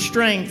you for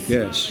strength.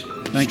 Yes.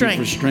 Thank you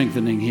for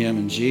strengthening him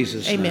in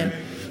Jesus' name. Amen.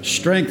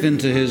 Strengthen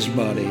to his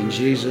body in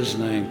Jesus'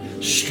 name.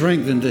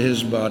 Strengthen to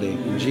his body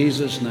in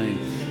Jesus' name.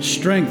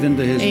 Strengthen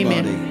to his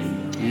body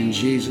in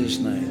Jesus'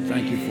 name.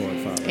 Thank you for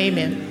it, Father.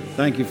 Amen.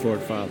 Thank you for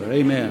it, Father.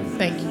 Amen.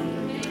 Thank you.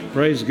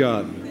 Praise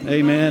God.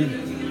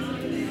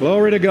 Amen.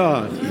 Glory to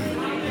God.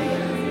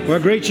 Well,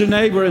 greet your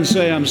neighbor and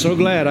say, I'm so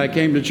glad I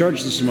came to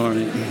church this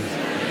morning.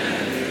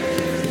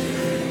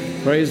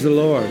 Praise the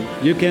Lord.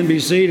 You can be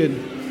seated.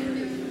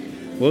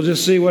 We'll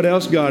just see what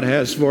else God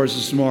has for us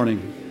this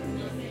morning.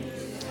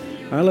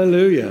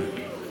 Hallelujah.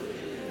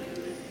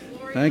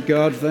 Thank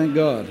God, thank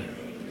God.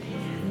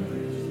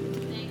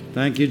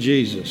 Thank you,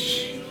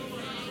 Jesus.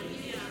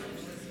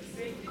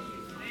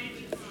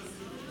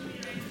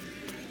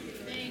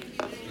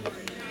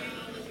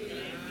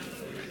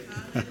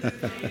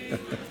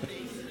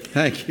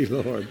 Thank you,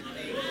 Lord.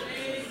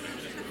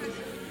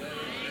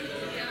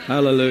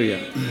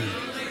 Hallelujah.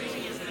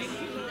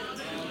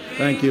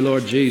 Thank you,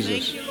 Lord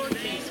Jesus.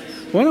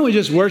 Why don't we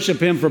just worship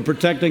Him for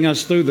protecting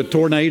us through the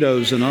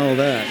tornadoes and all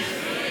that?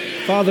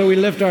 Father, we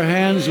lift our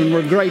hands and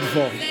we're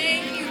grateful.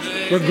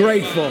 We're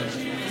grateful.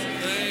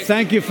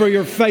 Thank you for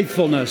your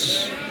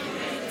faithfulness.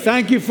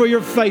 Thank you for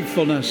your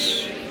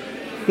faithfulness.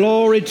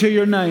 Glory to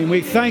your name.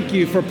 We thank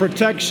you for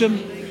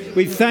protection.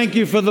 We thank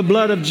you for the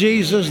blood of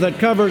Jesus that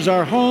covers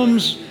our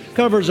homes,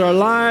 covers our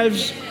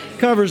lives,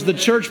 covers the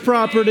church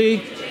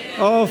property.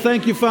 Oh,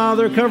 thank you,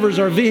 Father. Covers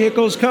our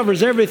vehicles,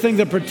 covers everything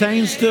that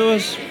pertains to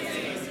us.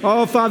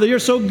 Oh, Father, you're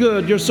so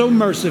good. You're so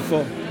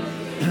merciful.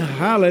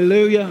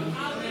 Hallelujah.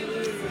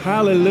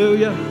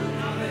 Hallelujah.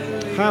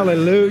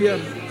 Hallelujah.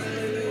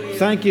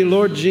 Thank you,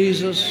 Lord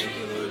Jesus.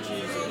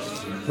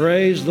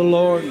 Praise the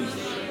Lord.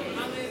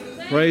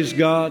 Praise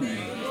God.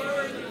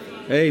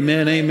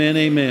 Amen, amen,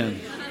 amen.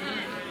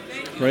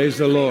 Praise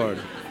the Lord.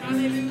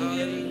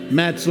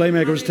 Matt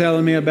Slaymaker was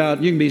telling me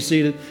about, you can be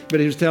seated, but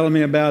he was telling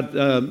me about,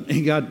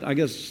 he got, I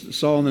guess,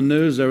 saw on the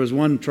news, there was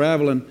one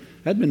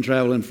had been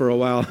traveling for a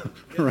while,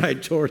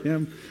 right toward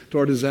him,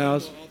 toward his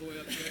house.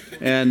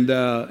 And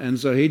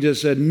so he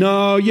just said,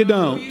 no, you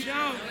don't.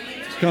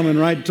 It's coming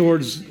right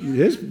towards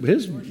his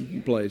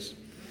place.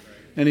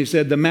 And he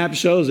said, the map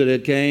shows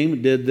it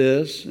came, did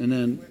this, and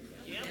then,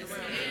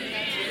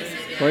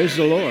 praise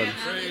the Lord.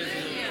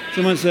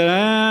 Someone said,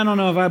 I don't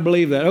know if I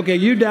believe that. Okay,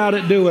 you doubt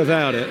it, do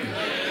without it.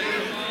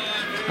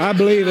 I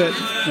believe it,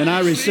 and I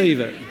receive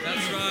it.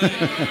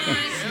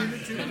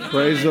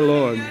 Praise the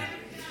Lord.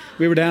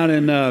 We were down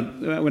in,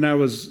 when I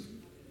was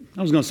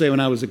going to say when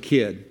I was a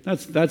kid.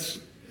 That's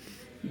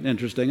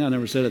interesting. I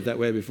never said it that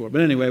way before.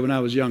 But anyway, when I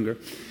was younger,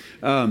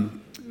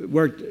 when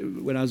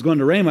I was going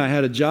to Rhema, I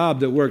had a job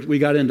that worked. We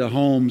got into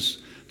homes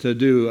to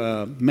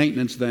do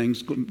maintenance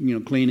things,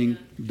 cleaning,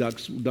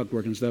 duct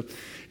work and stuff.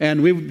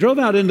 And we drove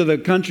out into the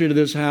country to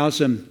this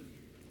house, and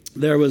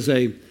there was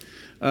we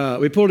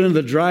pulled into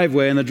the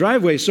driveway, and the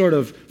driveway sort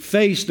of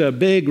faced a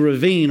big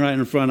ravine right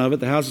in front of it.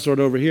 The house is sort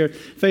of over here,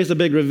 faced a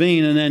big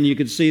ravine, and then you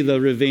could see the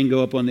ravine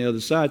go up on the other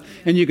side.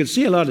 And you could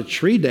see a lot of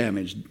tree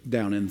damage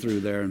down in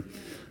through there. And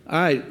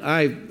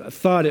I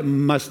thought it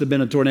must have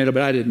been a tornado,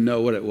 but I didn't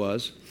know what it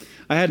was.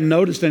 I hadn't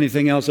noticed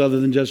anything else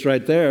other than just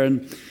right there.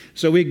 And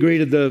so we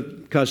greeted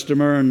the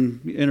customer and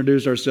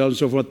introduced ourselves and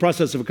so forth. In the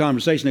process of a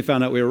conversation, they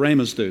found out we were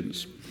Rhema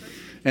students.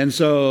 And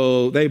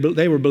so they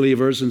were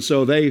believers, and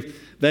so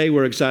they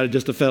were excited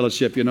just to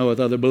fellowship, with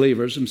other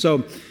believers. And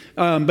so,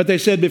 but they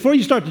said, before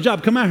you start the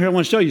job, come out here, I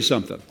want to show you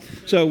something.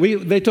 So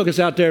they took us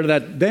out there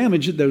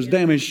to those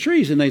damaged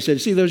trees, and they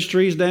said, see those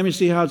trees damaged?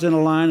 See how it's in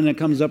a line, and it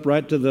comes up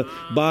right to the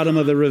bottom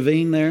of the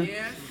ravine there?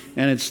 Yes.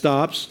 And it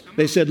stops.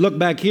 They said, look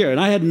back here. And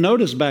I hadn't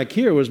noticed back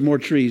here was more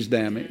trees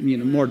damaged,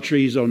 more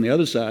trees on the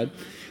other side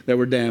that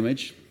were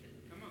damaged.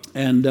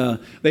 And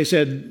they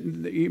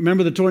said,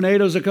 remember the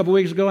tornadoes a couple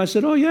weeks ago? I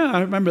said, oh, yeah, I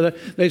remember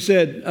that. They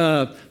said,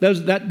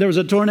 there was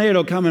a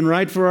tornado coming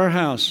right for our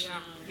house,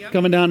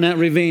 coming down that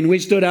ravine. We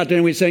stood out there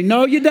and we say,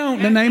 no, you don't,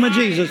 in the name of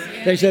Jesus.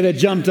 They said it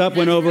jumped up,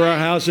 went over our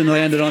house, and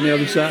landed on the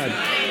other side.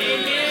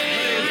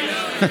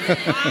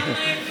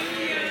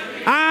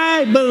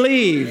 I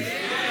believe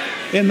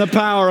in the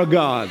power of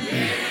God.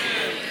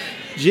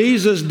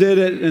 Jesus did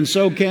it, and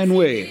so can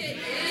we.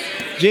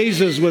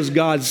 Jesus was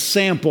God's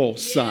sample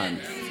son.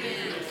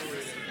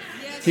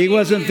 He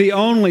wasn't the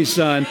only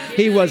son.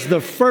 He was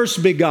the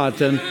first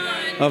begotten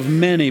of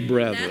many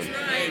brethren.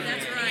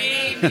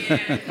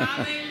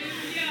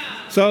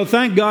 So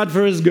thank God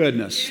for his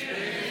goodness.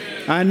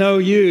 I know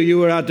you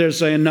were out there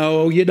saying,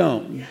 no, you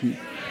don't.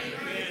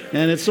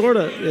 And it sort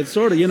of,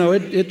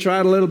 it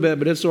tried a little bit,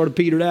 but it sort of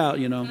petered out,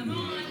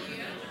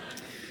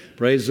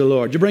 Praise the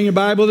Lord. Did you bring your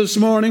Bible this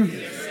morning?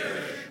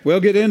 We'll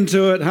get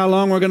into it. How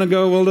long we're going to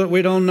go,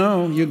 we don't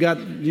know. You got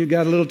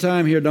a little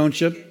time here, don't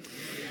you?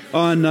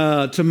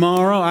 On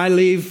tomorrow, I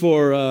leave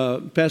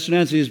for Pastor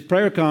Nancy's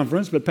prayer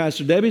conference, but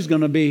Pastor Debbie's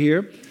going to be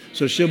here,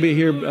 so she'll be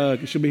here.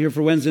 She'll be here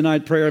for Wednesday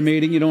night prayer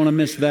meeting. You don't want to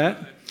miss that.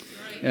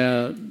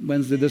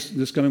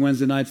 This coming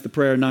Wednesday night's the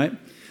prayer night.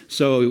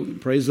 So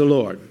praise the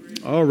Lord.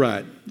 All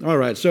right.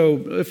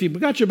 So if you've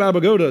got your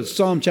Bible, go to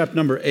Psalm chapter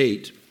number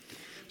 8.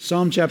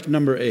 Psalm chapter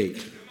number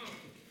 8,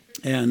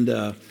 and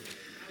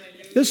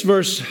this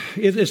verse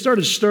it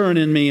started stirring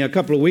in me a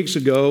couple of weeks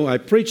ago. I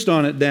preached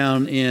on it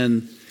down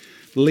in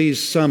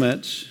Lee's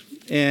Summit,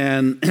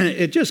 and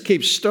it just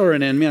keeps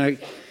stirring in me. I'm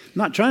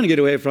not trying to get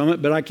away from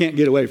it, but I can't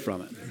get away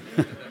from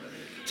it.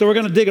 So we're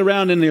going to dig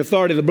around in the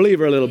authority of the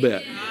believer a little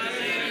bit.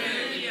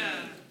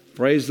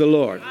 Praise the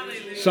Lord.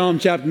 Psalm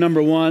chapter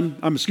number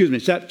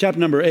chapter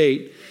number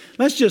 8.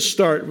 Let's just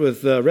start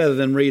with, rather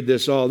than read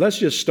this all, let's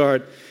just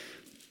start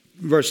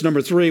verse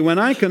number 3. When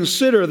I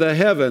consider the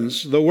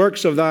heavens, the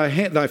works of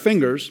thy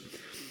fingers,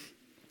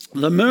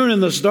 the moon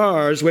and the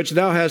stars which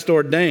thou hast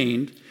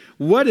ordained,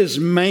 what is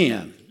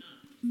man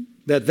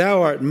that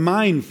thou art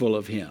mindful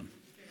of him,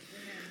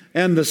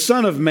 and the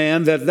Son of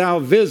Man that thou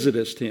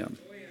visitest him?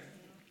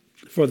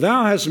 For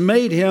thou hast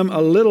made him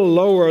a little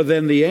lower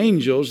than the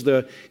angels.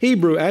 The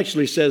Hebrew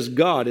actually says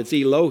God. It's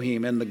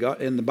Elohim in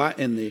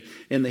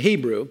the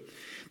Hebrew.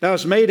 Thou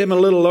hast made him a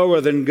little lower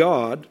than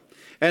God,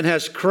 and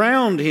hast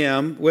crowned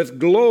him with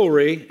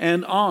glory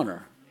and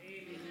honor,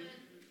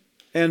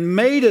 and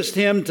madest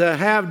him to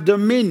have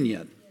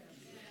dominion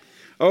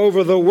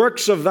over the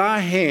works of thy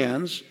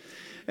hands,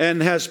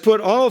 and has put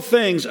all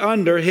things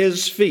under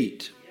his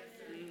feet.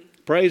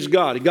 Praise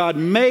God. God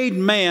made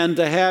man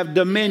to have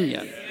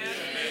dominion.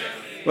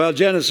 Well,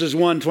 Genesis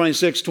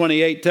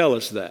 1:26-28 tell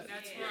us that.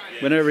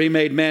 Whenever he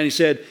made man, he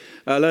said,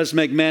 let us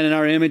make man in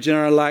our image and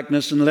our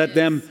likeness, and let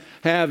them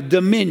have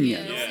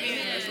dominion.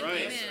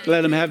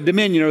 Let them have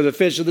dominion over the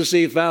fish of the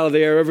sea, fowl of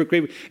the air, every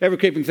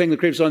creeping thing that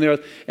creeps on the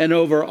earth, and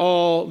over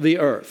all the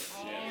earth.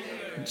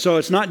 So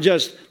it's not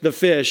just the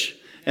fish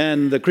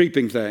and the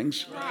creeping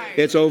things.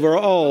 It's over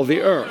all the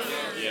earth.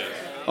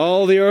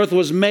 All the earth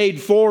was made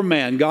for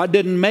man. God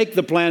didn't make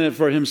the planet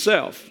for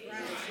himself.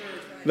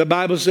 The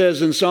Bible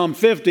says in Psalm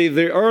 50,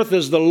 the earth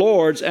is the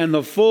Lord's and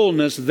the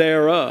fullness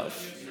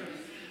thereof.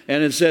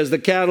 And it says, the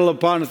cattle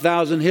upon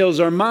 1,000 hills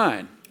are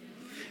mine.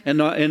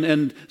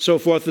 And so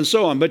forth and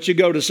so on. But you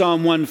go to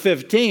Psalm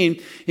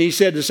 115, he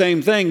said the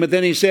same thing. But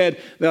then he said,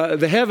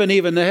 the heaven,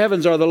 even the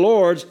heavens are the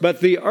Lord's,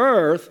 but the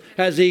earth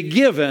has he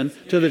given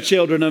to the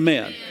children of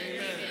men.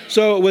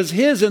 So it was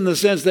his in the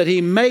sense that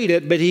he made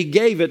it, but he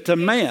gave it to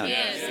man.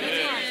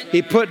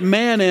 He put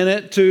man in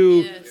it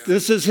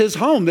this is his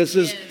home. This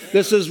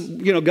is,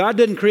 God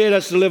didn't create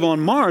us to live on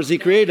Mars. He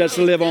created us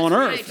to live on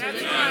earth.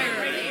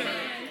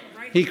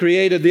 He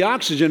created the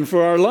oxygen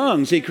for our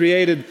lungs. He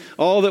created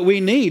all that we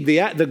need,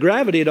 the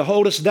gravity to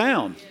hold us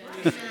down.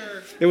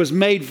 It was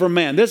made for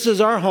man. This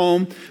is our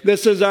home.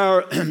 This is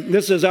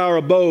our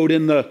abode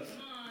in the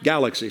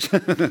galaxies.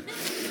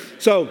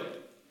 So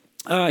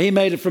he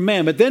made it for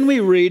man. But then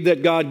we read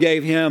that God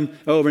gave him,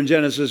 over in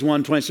Genesis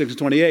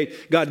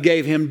 1:26-28, God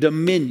gave him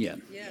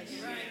dominion.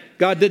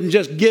 God didn't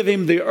just give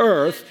him the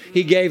earth.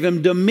 He gave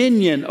him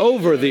dominion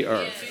over the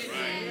earth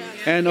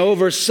and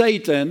over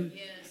Satan.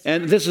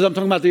 And I'm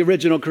talking about the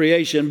original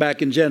creation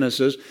back in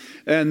Genesis,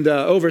 and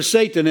over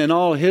Satan and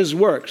all his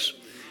works.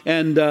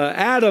 And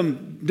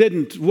Adam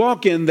didn't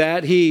walk in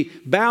that. He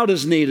bowed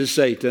his knee to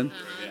Satan.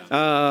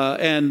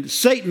 And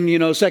Satan,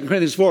 2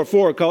 Corinthians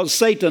 4:4 calls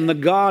Satan the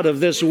god of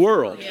this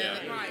world.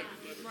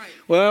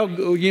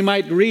 Well, you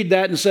might read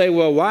that and say,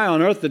 well, why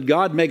on earth did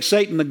God make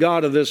Satan the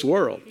god of this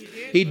world?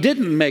 He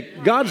didn't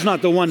make, God's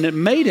not the one that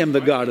made him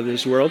the god of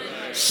this world.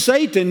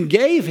 Satan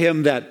gave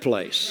him that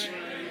place.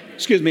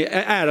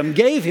 Adam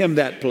gave him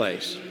that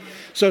place.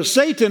 So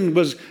Satan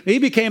he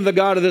became the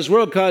god of this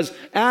world because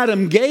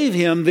Adam gave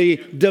him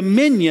the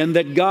dominion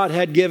that God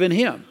had given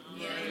him.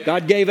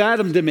 God gave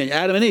Adam dominion,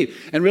 Adam and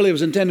Eve, and really it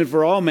was intended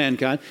for all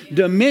mankind,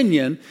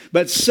 dominion.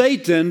 But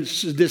Satan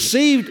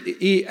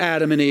deceived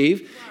Adam and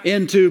Eve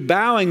into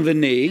bowing the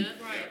knee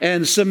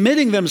and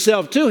submitting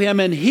themselves to him,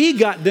 and he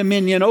got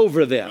dominion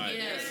over them.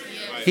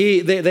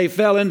 They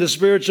fell into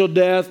spiritual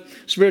death.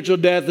 Spiritual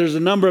death, there's a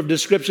number of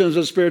descriptions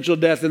of spiritual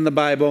death in the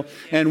Bible,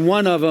 and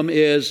one of them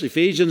is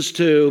Ephesians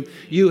 2,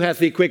 you hath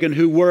he quickened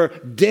who were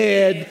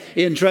dead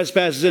in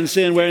trespasses and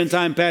sin, where in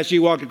time past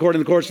you walked according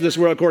to the course of this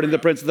world, according to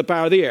the prince of the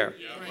power of the air.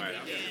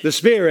 The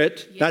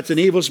spirit, that's an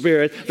evil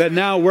spirit, that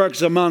now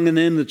works among and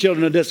in the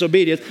children of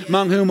disobedience,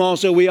 among whom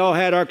also we all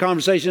had our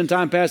conversation in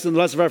time past in the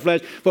lust of our flesh,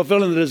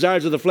 fulfilling the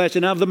desires of the flesh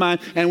and of the mind,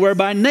 and were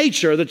by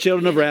nature the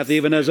children of wrath,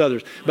 even as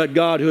others. But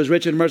God, who is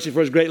rich in mercy for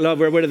his great love,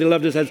 wherewith he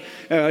loved us, has,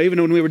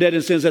 even when we were dead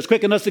in sins, has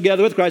quickened us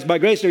together with Christ. By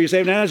grace are you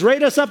saved, and has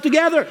raised us up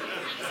together,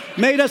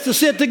 made us to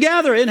sit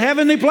together in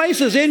heavenly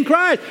places in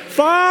Christ,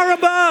 far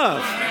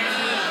above.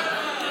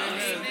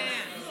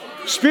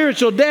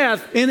 Spiritual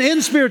death,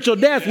 in spiritual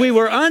death, we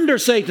were under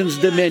Satan's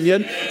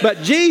dominion,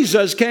 but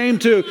Jesus came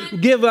to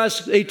give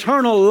us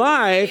eternal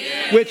life,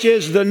 which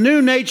is the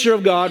new nature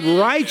of God,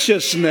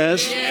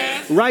 righteousness,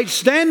 right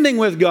standing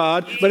with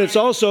God, but it's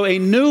also a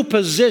new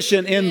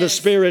position in the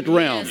spirit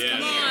realm.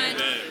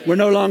 We're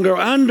no longer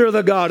under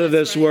the God of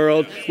this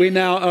world. We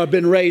now have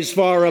been raised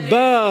far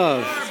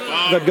above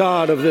the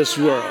God of this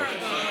world.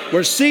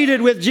 We're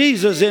seated with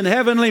Jesus in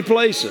heavenly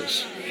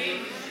places.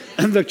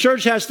 The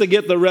church has to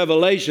get the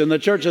revelation, the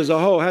church as a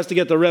whole has to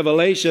get the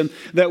revelation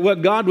that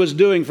what God was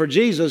doing for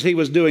Jesus, he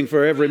was doing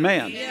for every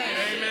man.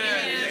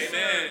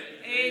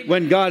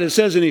 When God, it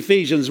says in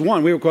Ephesians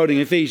 1, we were quoting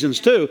Ephesians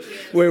 2,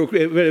 where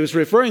it was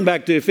referring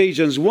back to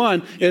Ephesians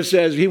 1, it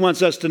says he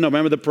wants us to know,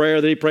 remember the prayer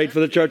that he prayed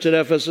for the church at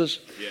Ephesus?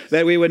 Yes.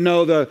 That we would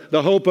know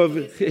the hope of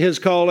his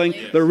calling,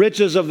 the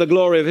riches of the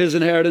glory of his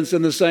inheritance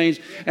in the saints,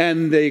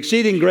 and the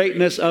exceeding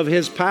greatness of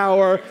his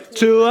power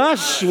to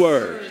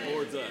usward.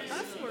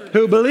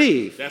 Who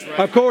believe,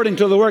 according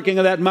to the working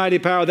of that mighty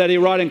power that he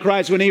wrought in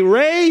Christ when he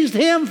raised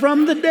him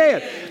from the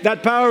dead.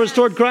 That power was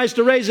toward Christ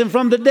to raise him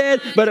from the dead,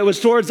 but it was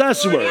towards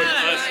usward.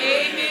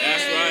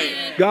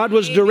 God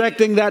was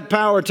directing that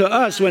power to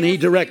us when he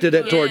directed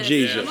it toward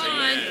Jesus.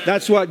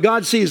 That's what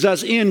God sees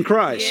us in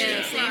Christ.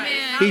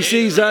 He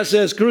sees us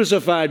as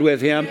crucified with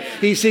him.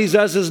 He sees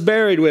us as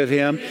buried with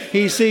him.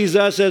 He sees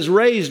us as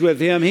raised with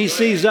him. He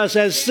sees us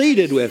as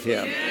seated with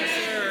him.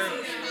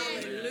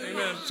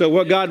 So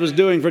what God was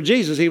doing for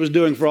Jesus, he was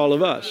doing for all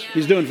of us.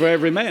 He's doing for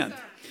every man.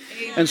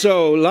 And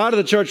so a lot of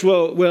the church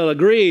will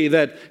agree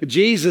that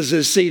Jesus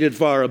is seated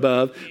far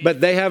above,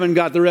 but they haven't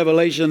got the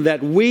revelation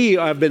that we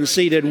have been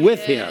seated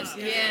with him.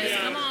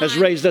 Has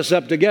raised us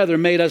up together,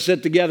 made us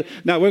sit together.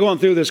 Now we're going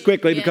through this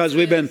quickly because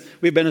we've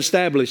been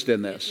established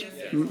in this,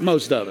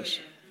 most of us.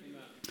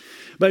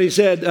 But he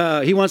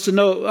said he wants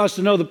us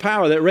to know the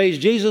power that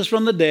raised Jesus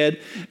from the dead,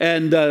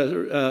 and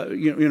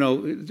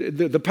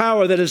the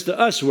power that is to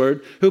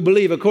usward who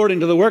believe according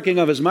to the working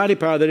of his mighty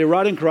power that he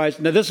wrought in Christ.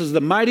 Now this is the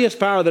mightiest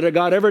power that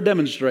God ever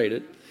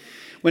demonstrated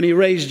when he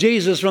raised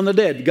Jesus from the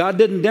dead. God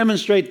didn't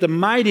demonstrate the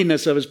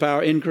mightiness of his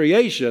power in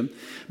creation,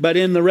 but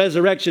in the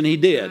resurrection he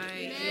did.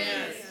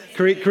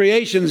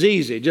 Creation's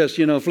easy. Just,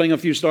 fling a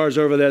few stars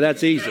over there.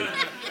 That's easy.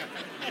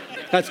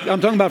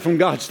 I'm talking about from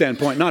God's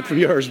standpoint, not from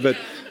yours, but...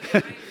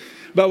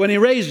 But when he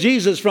raised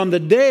Jesus from the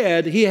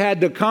dead, he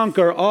had to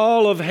conquer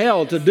all of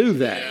hell to do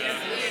that.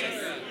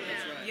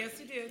 Yes,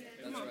 he did.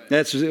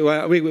 That's,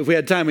 if we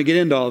had time, we'd get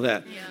into all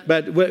that.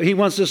 But he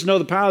wants us to know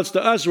the power to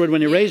usward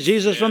when he raised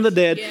Jesus from the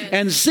dead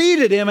and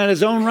seated him at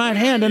his own right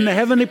hand in the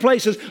heavenly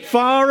places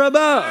far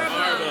above.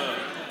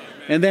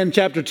 And then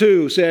chapter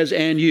 2 says,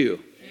 and you.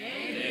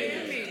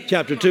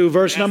 Chapter 2,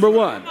 verse number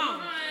 1.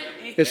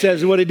 It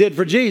says what he did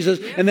for Jesus.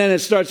 And then it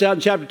starts out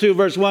in chapter 2,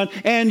 verse 1.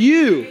 And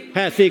you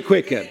hath he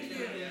quickened.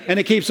 And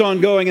it keeps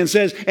on going and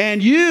says,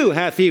 and you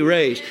hath he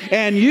raised,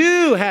 and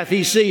you hath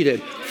he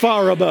seated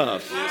far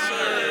above.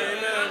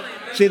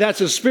 See, that's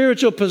a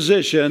spiritual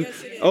position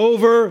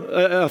over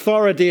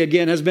authority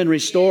again has been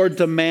restored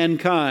to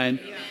mankind.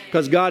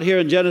 Because God here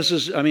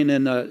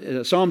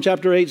in Psalm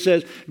chapter 8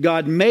 says,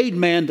 God made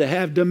man to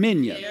have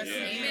dominion.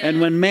 And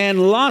when man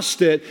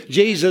lost it,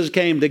 Jesus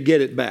came to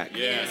get it back.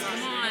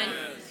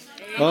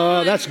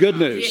 Oh, that's good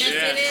news.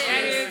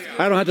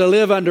 I don't have to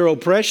live under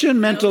oppression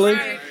mentally.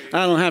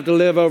 I don't have to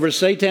live over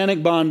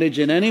satanic bondage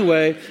in any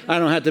way. I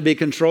don't have to be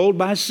controlled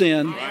by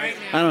sin. I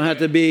don't have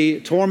to be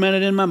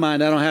tormented in my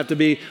mind. I don't have to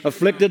be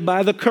afflicted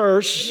by the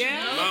curse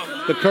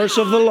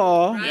of the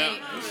law,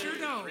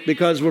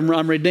 because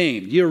I'm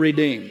redeemed. You're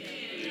redeemed.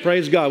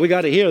 Praise God. We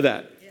got to hear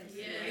that.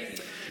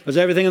 Because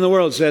everything in the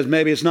world says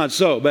maybe it's not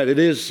so, but it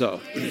is so.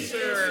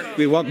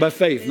 We walk by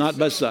faith, not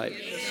by sight.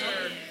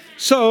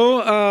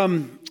 So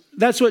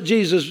that's what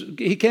Jesus,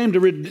 he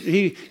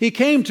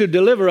came to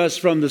deliver us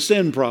from the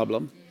sin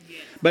problem.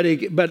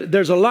 But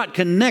there's a lot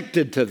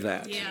connected to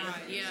that.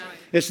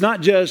 It's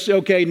not just,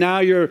 okay, now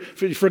you're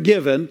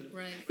forgiven.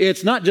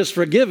 It's not just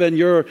forgiven.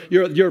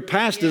 Your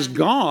past is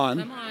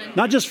gone.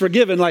 Not just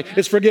forgiven, like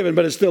it's forgiven,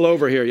 but it's still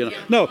over here.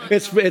 No,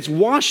 it's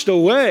washed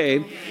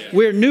away.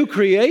 We're new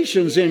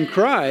creations in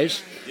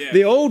Christ.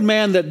 The old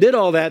man that did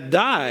all that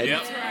died.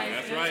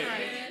 That's right.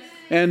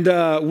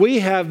 And we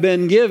have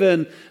been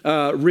given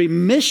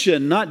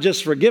remission, not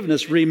just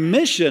forgiveness,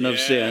 remission of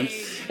sin.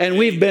 And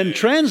we've been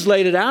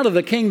translated out of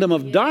the kingdom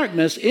of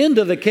darkness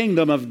into the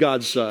kingdom of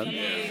God's Son.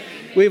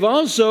 We've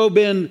also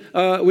been,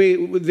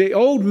 the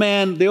old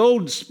man, the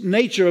old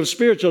nature of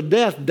spiritual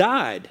death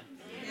died.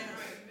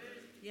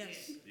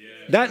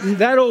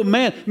 That old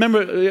man,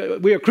 remember,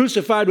 we are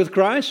crucified with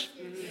Christ.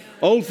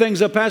 Old things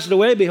have passed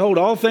away. Behold,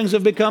 all things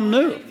have become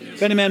new.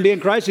 If any man be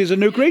in Christ, he's a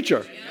new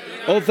creature.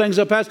 Old things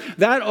have passed.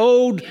 That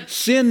old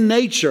sin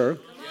nature,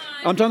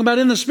 I'm talking about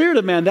in the spirit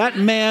of man, that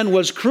man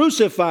was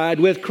crucified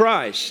with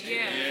Christ.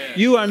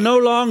 You are no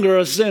longer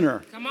a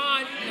sinner. Come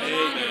on.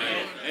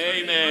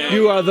 Amen.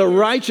 You are the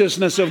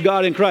righteousness of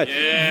God in Christ.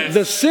 Yes.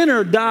 The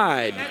sinner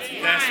died.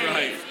 That's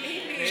right.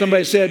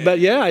 Somebody said, but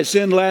I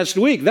sinned last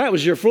week. That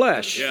was your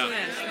flesh. Yeah,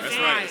 that's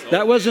right.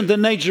 That wasn't the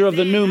nature of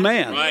the new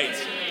man. Right.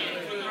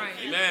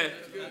 Amen.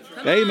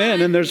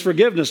 Amen. And there's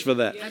forgiveness for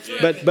that.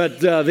 But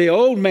the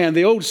old man,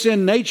 the old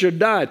sin nature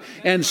died.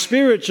 And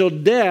spiritual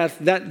death,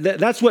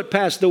 that's what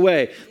passed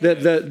away.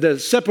 The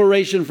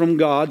separation from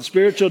God,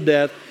 spiritual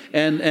death,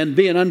 and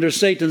being under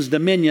Satan's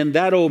dominion,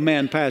 that old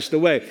man passed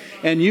away.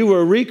 And you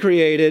were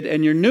recreated,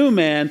 and your new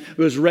man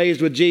was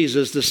raised with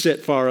Jesus to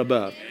sit far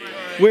above.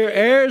 We're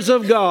heirs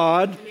of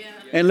God,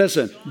 and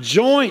listen,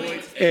 joint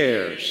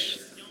heirs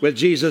with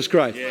Jesus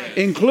Christ,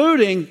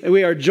 including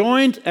we are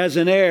joint as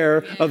an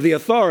heir of the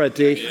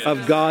authority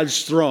of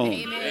God's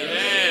throne.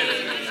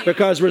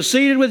 Because we're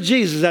seated with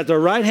Jesus at the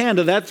right hand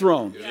of that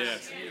throne.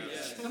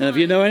 And if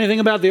you know anything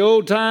about the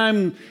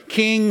old-time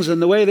kings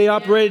and the way they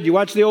operated, you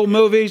watch the old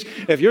movies,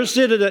 if you're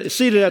seated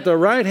at the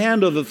right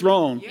hand of the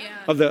throne,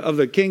 of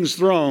the king's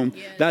throne,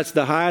 that's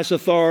the highest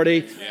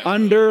authority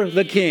under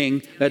the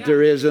king that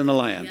there is in the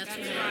land.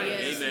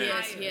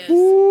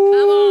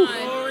 Ooh.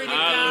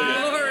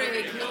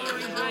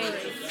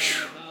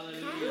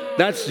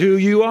 That's who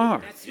you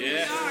are.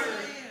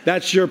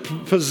 That's your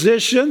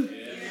position,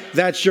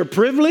 that's your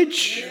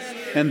privilege,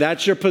 and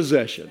that's your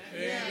possession.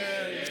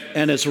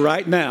 And it's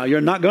right now.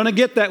 You're not going to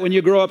get that when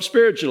you grow up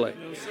spiritually.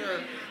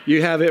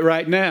 You have it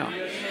right now.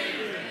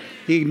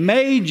 He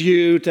made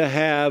you to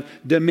have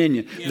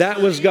dominion.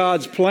 That was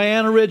God's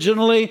plan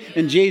originally,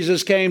 and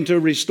Jesus came to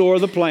restore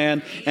the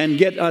plan and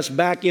get us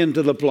back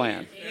into the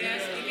plan.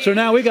 So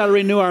now we got to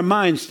renew our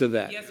minds to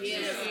that.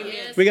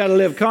 We got to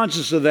live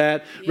conscious of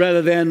that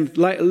rather than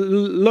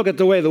look at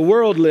the way the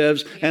world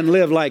lives and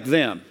live like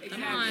them.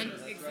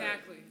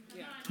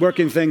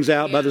 Working things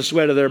out by the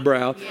sweat of their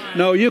brow.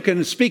 No, you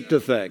can speak to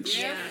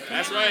things.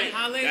 That's right.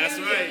 That's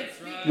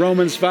right.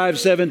 Romans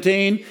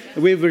 5:17,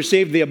 we've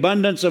received the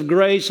abundance of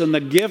grace and the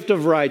gift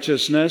of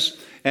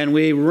righteousness, and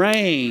we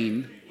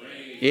reign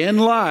in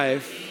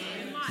life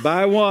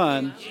by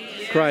one,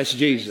 Christ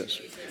Jesus.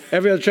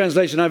 Every other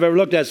translation I've ever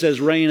looked at says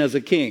reign as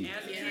a king.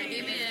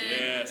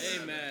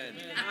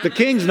 The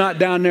king's not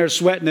down there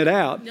sweating it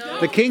out.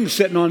 The king's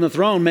sitting on the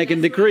throne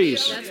making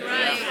decrees. That's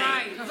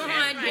right. Come on.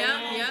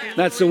 Yep.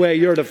 That's the way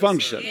you're to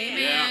function.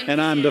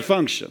 And I'm to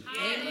function.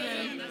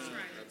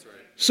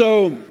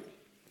 So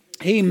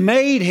he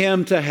made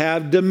him to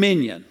have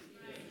dominion.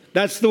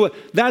 That's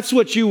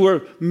what you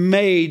were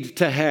made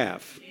to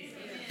have.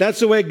 That's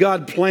the way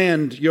God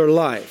planned your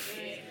life.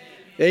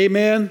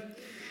 Amen.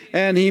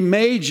 And he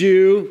made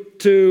you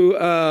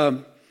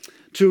to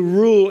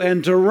rule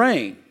and to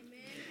reign.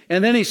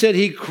 And then he said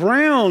he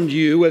crowned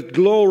you with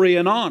glory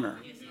and honor.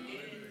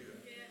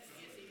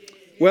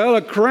 Well,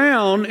 a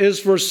crown is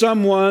for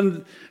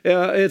someone,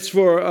 it's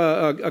for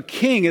a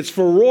king, it's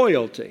for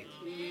royalty.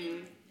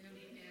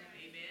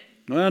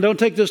 Well, don't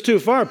take this too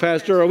far,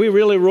 Pastor. Are we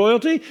really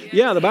royalty?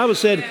 Yeah, the Bible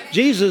said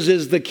Jesus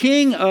is the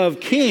King of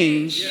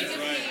kings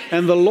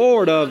and the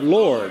Lord of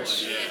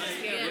lords.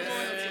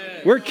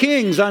 We're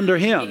kings under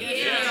him.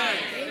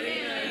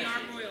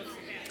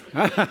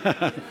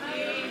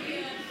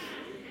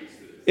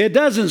 It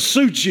doesn't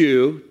suit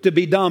you to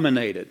be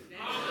dominated.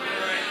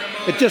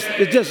 It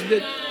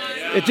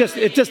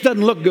just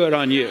doesn't look good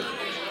on you.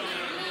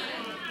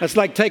 That's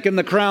like taking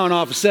the crown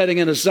off, setting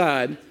it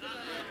aside,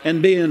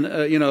 and being,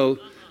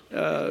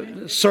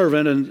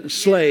 servant and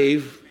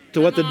slave to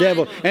what the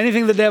devil,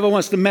 anything the devil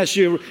wants to mess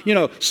you,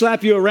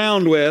 slap you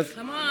around with,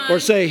 or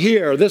say,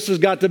 here, this has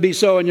got to be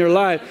so in your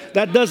life.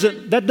 That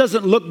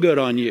doesn't look good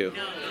on you. I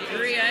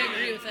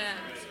agree with that.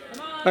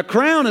 A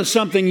crown is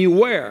something you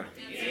wear.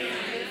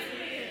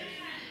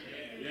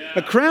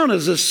 A crown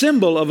is a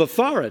symbol of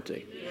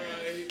authority.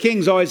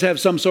 Kings always have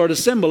some sort of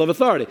symbol of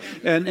authority.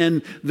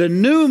 And the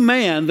new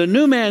man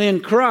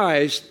in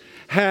Christ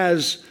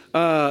has,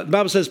 the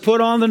Bible says, put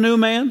on the new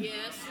man. Yes.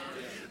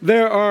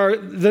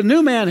 The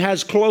new man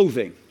has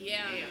clothing.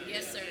 Yeah.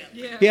 Yes, sir.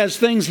 Yeah. He has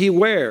things he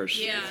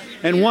wears. Yeah.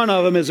 And one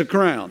of them is a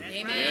crown.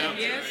 Amen.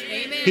 Yes.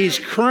 Amen. He's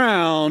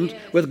crowned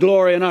with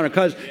glory and honor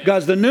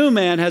because the new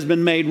man has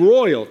been made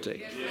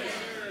royalty.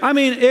 I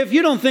mean, if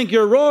you don't think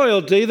you're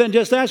royalty, then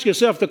just ask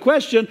yourself the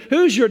question,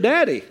 who's your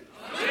daddy?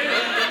 Come on.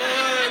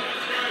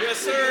 Yes,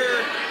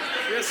 sir.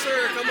 Yes,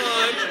 sir. Come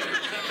on.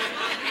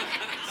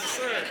 Yes,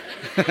 sir.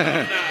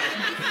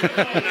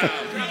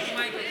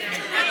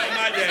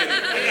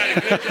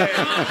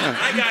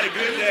 I got a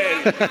good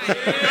day.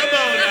 Come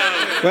on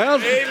now. Well,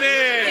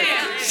 amen.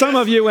 Some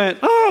of you went,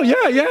 oh,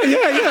 yeah.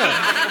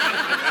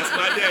 That's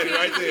my daddy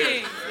right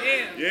there.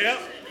 Yeah.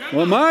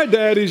 Well, my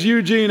daddy's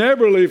Eugene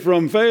Eberly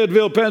from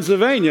Fayetteville,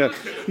 Pennsylvania.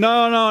 No,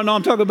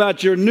 I'm talking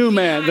about your new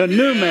man, the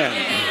new man.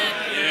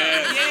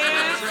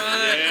 Yes.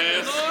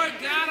 Lord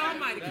God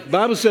Almighty. The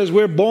Bible says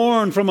we're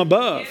born from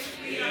above.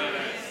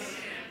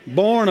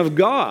 Born of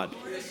God.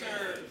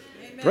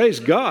 Praise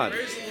God.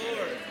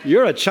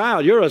 You're a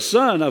child. You're a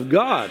son of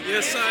God.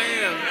 Yes, I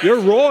am.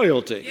 You're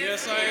royalty.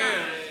 Yes, I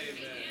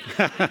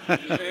am.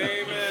 Amen.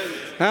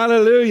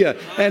 Hallelujah.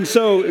 And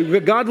so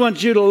God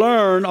wants you to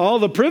learn all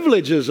the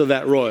privileges of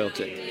that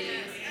royalty.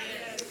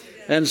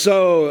 And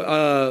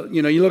so,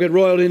 you look at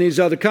royalty in these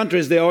other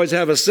countries, they always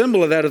have a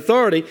symbol of that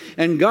authority.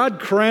 And God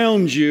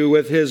crowns you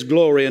with his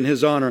glory and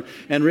his honor.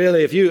 And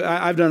really,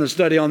 I've done a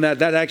study on that.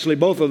 That actually,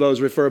 both of those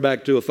refer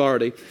back to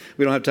authority.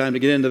 We don't have time to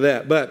get into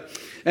that.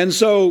 And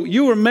so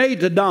you were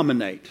made to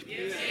dominate.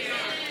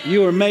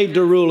 You were made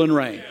to rule and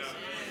reign.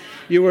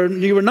 You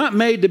were not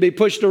made to be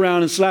pushed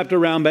around and slapped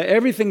around by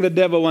everything the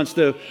devil wants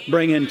to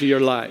bring into your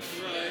life.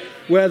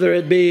 Whether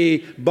it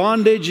be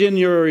bondage in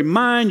your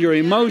mind, your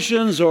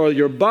emotions, or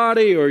your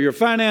body, or your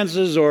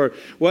finances, or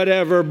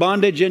whatever,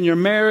 bondage in your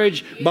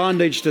marriage,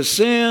 bondage to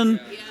sin.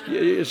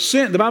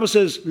 Sin, the Bible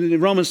says in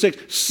Romans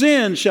 6,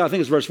 sin shall, I think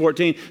it's verse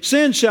 14,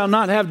 sin shall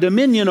not have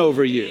dominion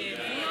over you.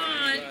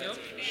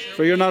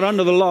 For you're not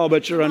under the law,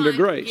 but you're under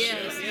grace.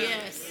 Yes.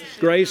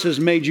 Grace has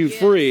made you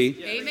free.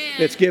 Amen.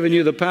 It's given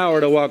you the power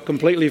to walk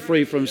completely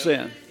free from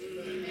sin.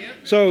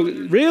 So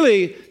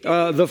really,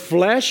 the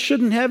flesh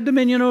shouldn't have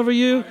dominion over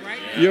you.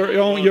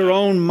 Your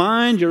own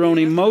mind, your own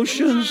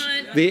emotions,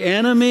 the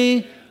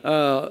enemy,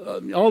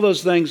 all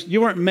those things.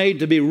 You weren't made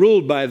to be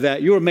ruled by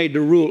that. You were made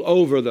to rule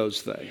over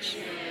those things.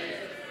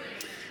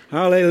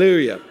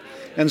 Hallelujah.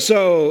 And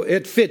so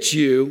it fits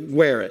you,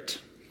 wear it.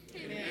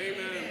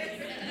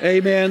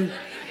 Amen.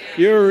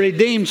 You're a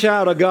redeemed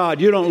child of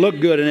God. You don't look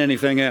good in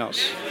anything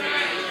else.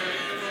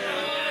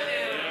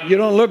 You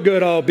don't look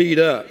good all beat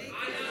up.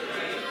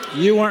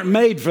 You weren't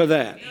made for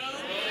that.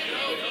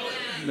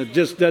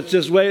 That's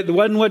just way. It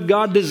wasn't what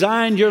God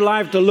designed your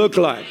life to look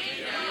like.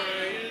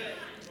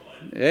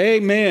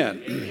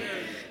 Amen.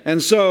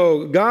 And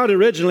so God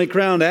originally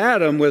crowned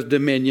Adam with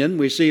dominion.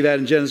 We see that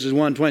in Genesis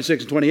 1,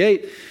 26 and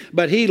 28.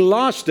 But he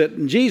lost it,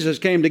 and Jesus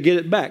came to get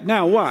it back.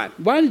 Now, why?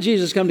 Why did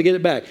Jesus come to get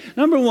it back?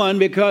 Number one,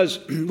 because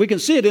we can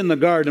see it in the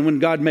garden when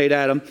God made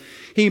Adam.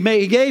 He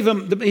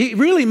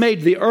really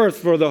made the earth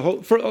for the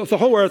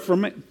whole earth for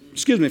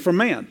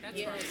man.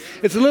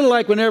 It's a little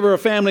like whenever a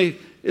family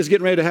is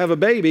getting ready to have a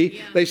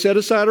baby, they set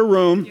aside a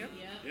room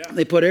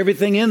They put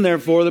everything in there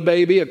for the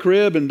baby, a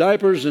crib and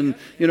diapers and,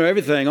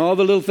 everything, all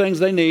the little things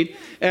they need.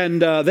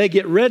 And they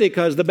get ready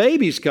because the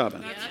baby's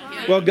coming.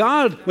 Well,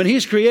 God, when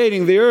He's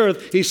creating the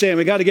earth, He's saying,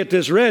 we got to get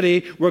this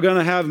ready. We're going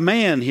to have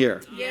man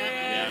here.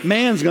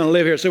 Man's going to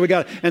live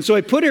here. And so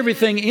He put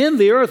everything in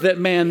the earth that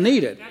man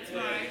needed.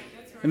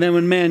 And then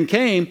when man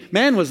came,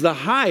 man was the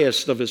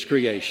highest of His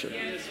creation.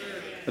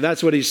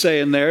 That's what He's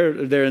saying there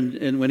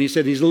when He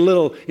said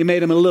He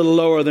made him a little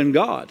lower than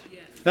God.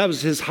 That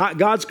was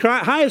God's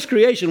highest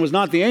creation was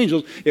not the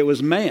angels, it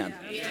was man.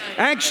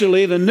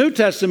 Actually, the New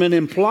Testament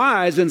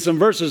implies in some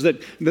verses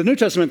that the New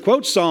Testament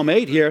quotes Psalm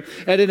 8 here,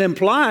 and it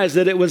implies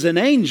that it was an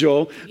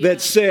angel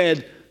that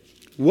said,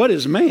 what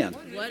is man?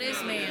 What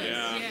is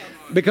man?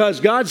 Because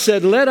God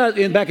said,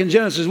 back in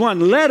Genesis 1,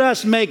 let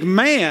us make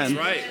man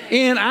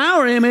in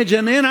our image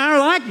and in our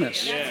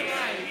likeness.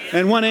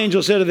 And one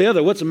angel said to the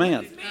other, what's a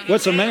man?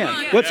 What's a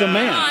man? What's a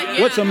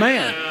man? What's a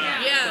man?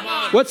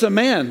 What's a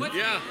man?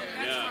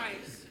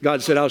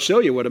 God said, I'll show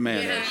you what a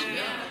man is.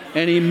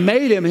 And He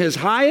made him His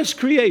highest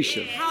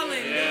creation.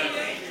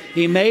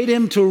 He made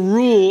him to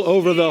rule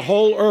over the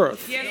whole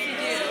earth.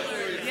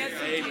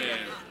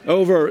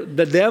 Over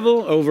the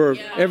devil, over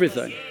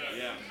everything.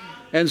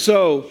 And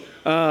so,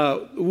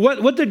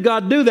 what did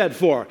God do that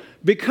for?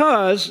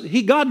 Because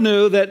God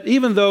knew that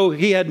even though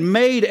He had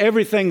made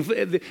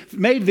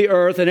made the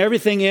earth and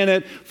everything in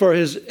it for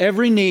His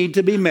every need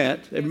to be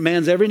met,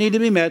 man's every need to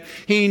be met,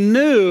 He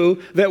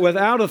knew that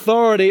without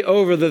authority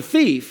over the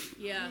thief,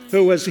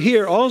 who was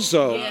here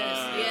also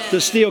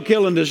to steal,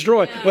 kill, and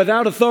destroy,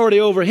 without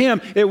authority over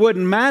him, it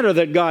wouldn't matter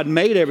that God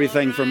made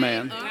everything for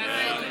man.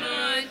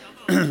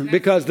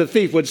 Because the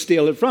thief would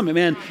steal it from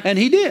him. And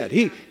he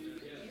did.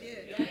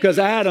 Because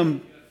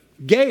Adam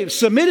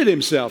submitted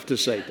himself to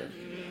Satan.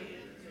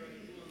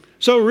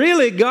 So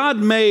really, God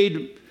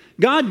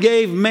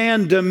gave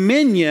man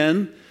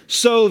dominion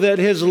so that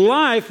his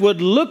life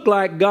would look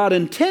like God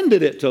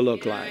intended it to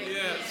look like.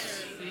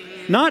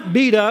 Not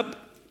beat up,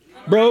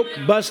 broke,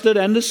 busted,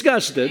 and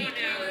disgusted.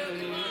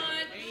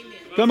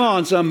 Come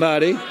on,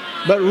 somebody.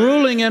 But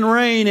ruling and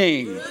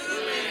reigning.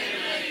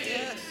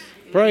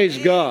 Praise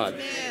God.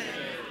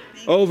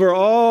 Over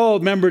all,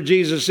 remember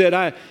Jesus said,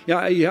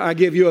 I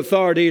give you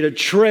authority to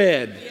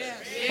tread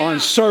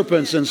on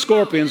serpents and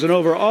scorpions and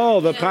over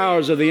all the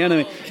powers of the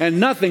enemy, and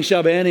nothing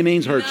shall by any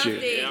means hurt you.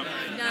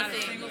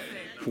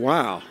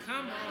 Wow.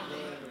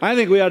 I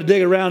think we ought to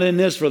dig around in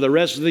this for the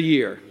rest of the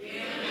year.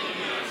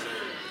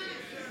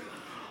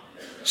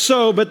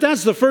 But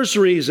that's the first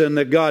reason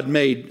that God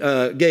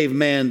gave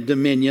man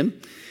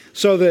dominion,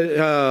 so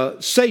that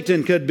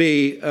Satan could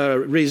be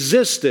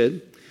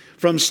resisted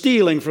from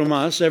stealing from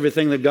us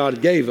everything that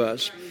God gave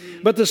us.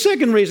 But the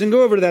second reason,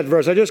 go over to that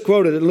verse. I just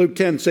quoted it, Luke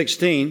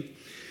 10:16.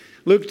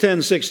 Luke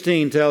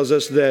 10:16 tells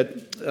us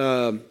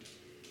that,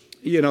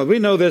 we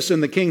know this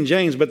in the King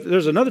James, but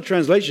there's another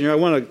translation here I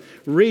want to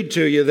read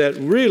to you that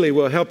really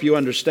will help you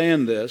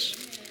understand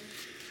this.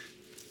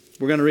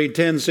 We're going to read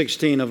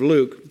 10:16 of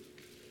Luke.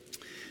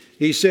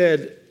 He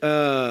said,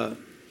 I'm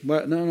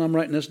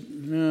writing this.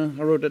 No,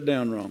 I wrote that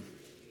down wrong.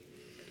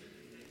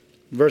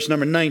 Verse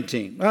number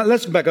 19.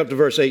 Let's back up to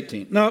verse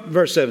 18. No,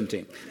 verse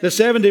 17. The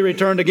 70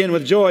 returned again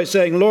with joy,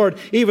 saying, Lord,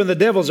 even the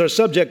devils are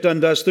subject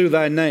unto us through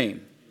thy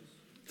name.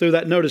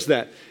 Notice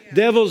that. Yeah.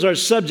 Devils are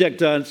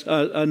subject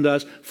unto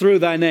us through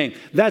thy name.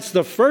 That's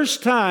the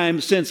first time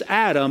since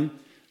Adam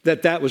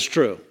that was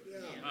true.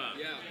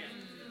 Yeah.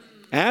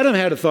 Adam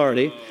had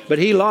authority, but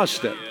he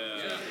lost it.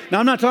 Now,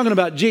 I'm not talking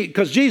about,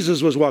 because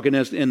Jesus was walking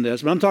in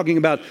this, but I'm talking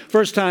about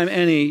first time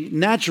any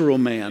natural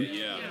man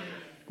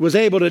was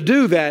able to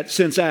do that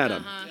since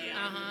Adam.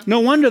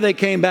 No wonder they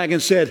came back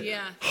and said,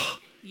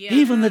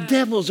 even the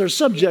devils are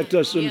subject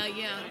to us.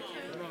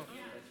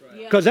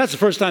 Because that's the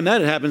first time that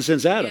had happened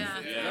since Adam.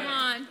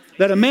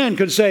 That a man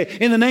could say,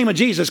 in the name of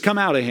Jesus, come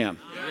out of him.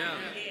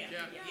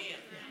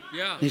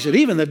 He said,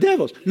 even the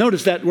devils.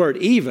 Notice that word,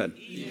 even.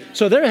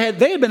 So they had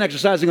been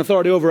exercising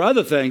authority over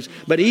other things,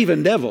 but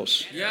even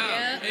devils.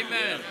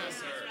 Amen.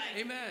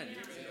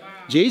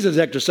 Jesus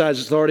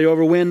exercised authority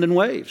over wind and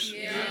waves.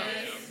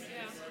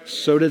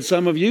 So did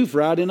some of you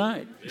Friday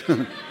night.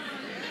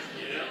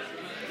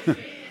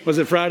 Was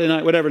it Friday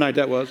night? Whatever night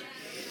that was.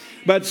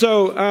 But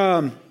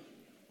so,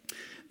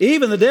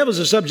 even the devils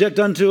are subject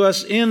unto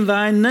us in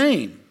thy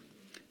name.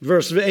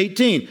 Verse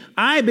 18,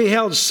 I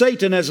beheld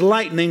Satan as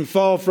lightning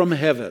fall from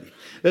heaven.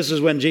 This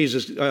is when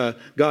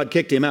God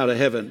kicked him out of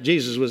heaven.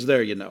 Jesus was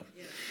there,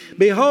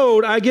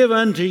 Behold, I give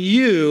unto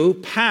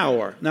you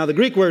power. Now, the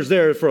Greek word is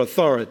there for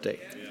authority.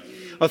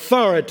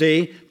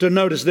 Authority to,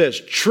 notice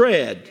this,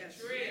 tread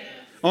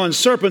on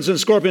serpents and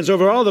scorpions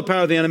over all the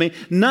power of the enemy.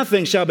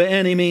 Nothing shall by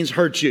any means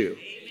hurt you.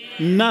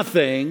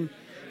 Nothing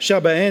shall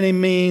by any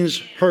means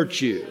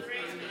hurt you.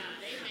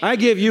 I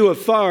give you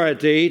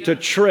authority to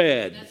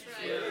tread.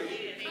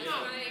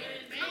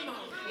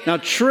 Now,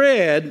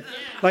 tread,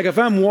 like if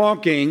I'm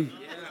walking.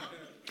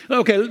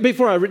 Okay,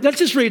 let's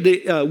just read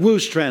the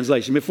Whoosh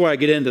translation before I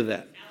get into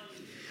that.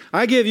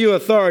 I give you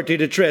authority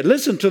to tread.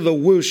 Listen to the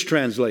Whoosh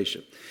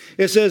translation.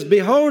 It says,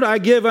 behold, I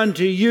give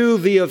unto you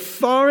the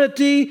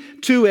authority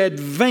to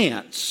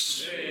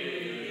advance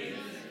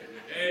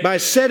by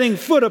setting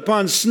foot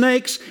upon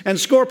snakes and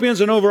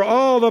scorpions and over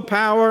all the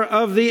power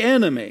of the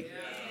enemy.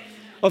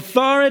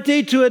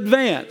 Authority to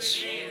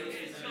advance.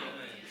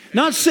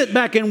 Not sit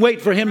back and wait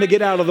for him to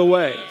get out of the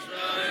way.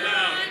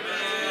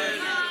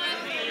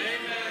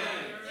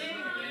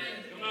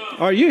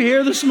 Are you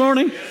here this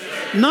morning?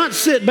 Not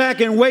sit back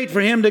and wait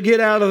for him to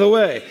get out of the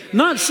way.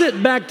 Not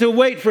sit back to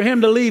wait for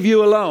him to leave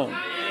you alone.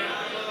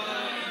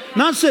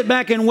 Not sit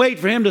back and wait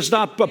for him to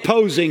stop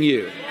opposing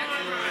you.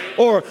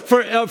 Or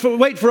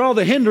wait for all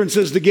the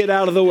hindrances to get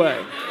out of the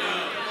way.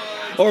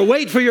 Or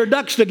wait for your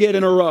ducks to get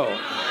in a row.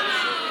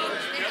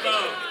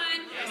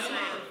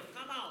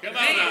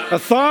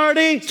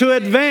 Authority to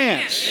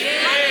advance.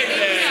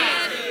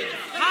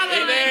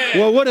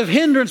 Well, what if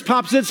hindrance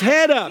pops its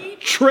head up?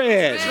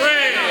 Tread.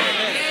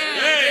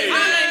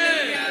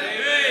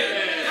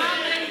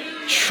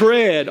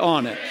 Tread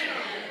on it.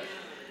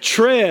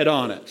 Tread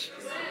on it.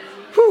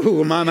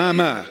 Whew,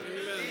 my.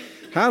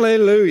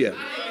 Hallelujah.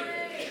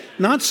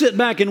 Not sit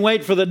back and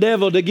wait for the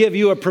devil to give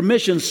you a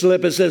permission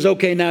slip that says,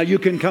 okay, now you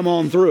can come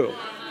on through.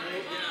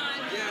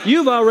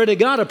 You've already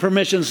got a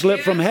permission slip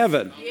from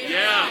heaven.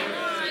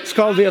 It's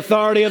called the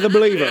authority of the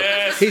believer.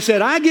 He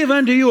said, I give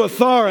unto you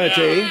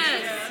authority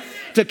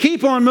to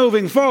keep on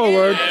moving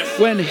forward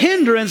when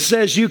hindrance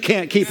says you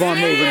can't keep on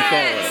moving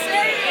forward.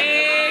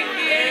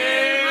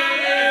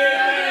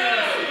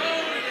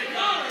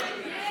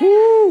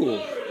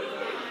 Whew.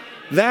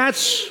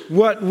 That's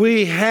what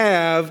we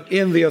have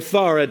in the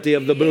authority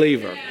of the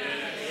believer.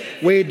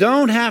 We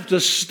don't have to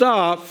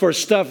stop for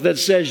stuff that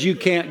says you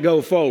can't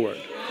go forward.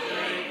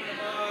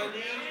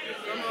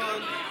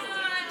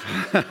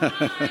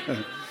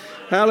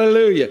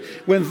 Hallelujah.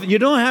 When you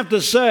don't have to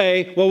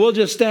say, well, we'll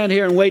just stand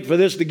here and wait for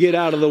this to get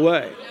out of the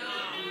way.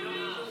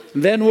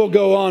 Then we'll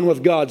go on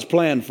with God's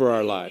plan for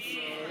our life.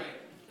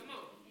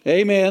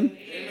 Amen.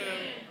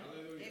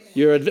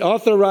 You're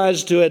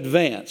authorized to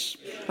advance.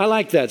 I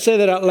like that. Say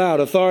that out loud.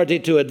 Authority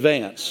to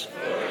advance.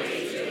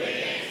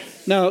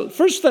 Now,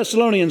 1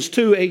 Thessalonians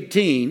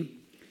 2:18.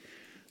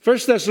 1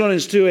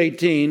 Thessalonians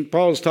 2:18,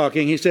 Paul's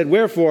talking. He said,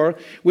 wherefore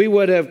we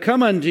would have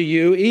come unto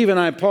you, even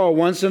I, Paul,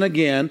 once and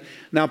again.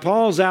 Now,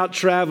 Paul's out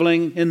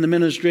traveling in the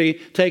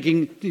ministry,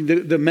 taking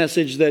the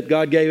message that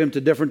God gave him to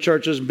different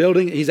churches,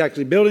 he's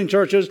actually building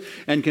churches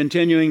and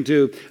continuing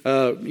to,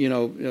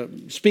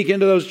 speak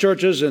into those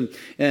churches and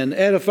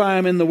edify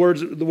them in the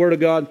Word of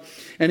God.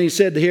 And he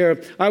said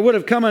here, I would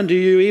have come unto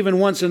you even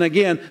once and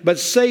again, but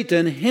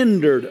Satan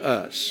hindered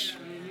us.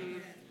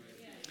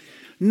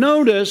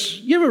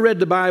 Notice, you ever read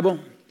the Bible?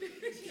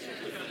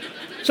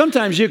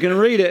 Sometimes you can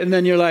read it and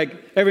then you're like,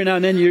 every now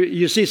and then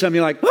you see something,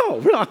 you're like,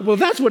 oh, well,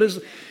 that's what it's.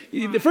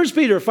 1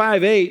 Peter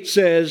 5:8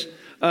 says,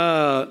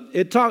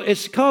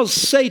 it calls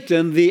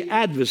Satan the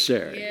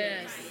adversary.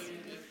 Yes.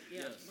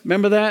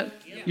 Remember that?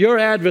 Your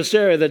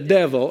adversary, the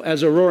devil,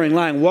 as a roaring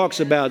lion,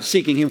 walks about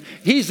seeking him.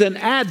 He's an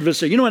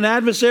adversary. You know what an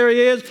adversary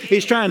is?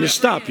 He's trying to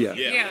stop you.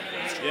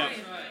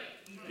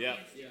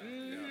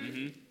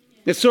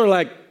 It's sort of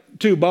like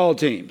two ball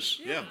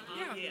teams. Yeah.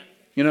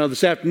 You know,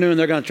 this afternoon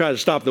they're going to try to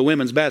stop the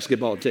women's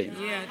basketball team.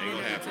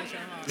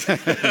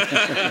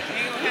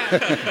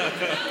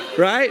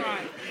 Right?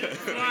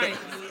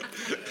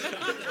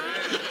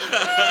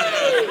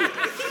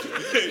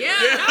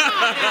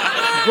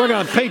 We're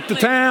going to paint the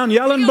town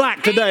yellow and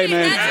black today,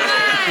 man.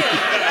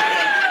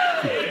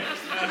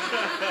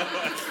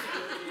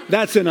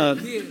 That's in a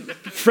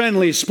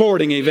friendly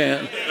sporting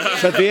event.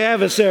 But the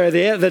adversary,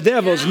 the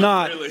devil's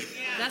not.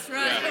 That's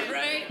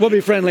right. We'll be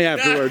friendly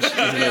afterwards.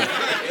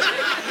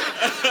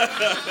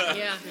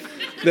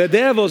 The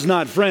devil's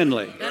not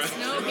friendly.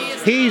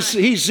 He's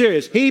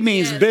serious. He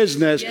means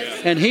business,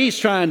 and he's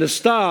trying to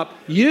stop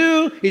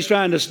you. He's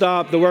trying to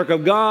stop the work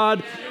of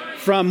God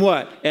from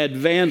what?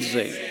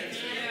 Advancing.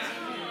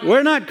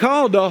 We're not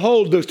called to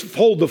hold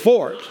the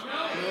fort.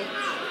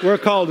 We're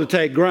called to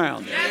take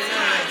ground.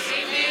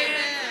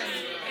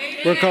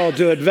 We're called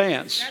to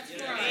advance.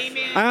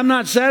 I'm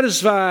not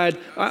satisfied.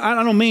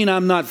 I don't mean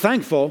I'm not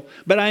thankful,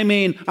 but I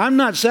mean I'm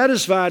not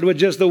satisfied with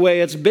just the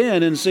way it's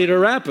been in Cedar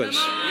Rapids.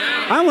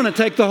 I want to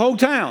take the whole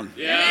town.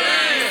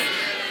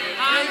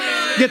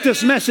 Get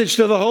this message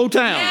to the whole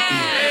town.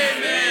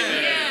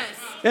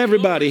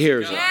 Everybody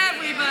hears it.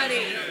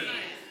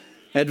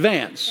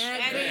 Advance.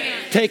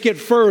 Take it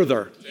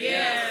further.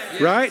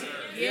 Right?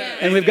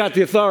 And we've got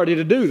the authority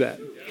to do that.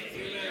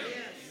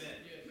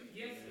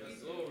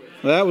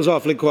 Well, that was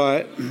awfully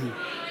quiet.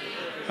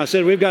 I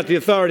said we've got the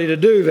authority to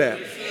do that.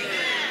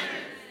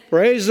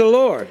 Praise the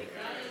Lord.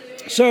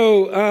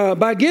 So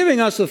by giving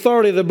us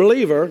authority of the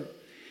believer,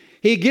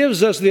 he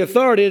gives us the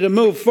authority to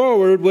move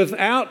forward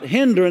without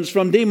hindrance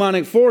from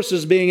demonic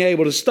forces being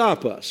able to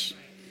stop us.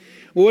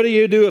 What do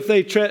you do if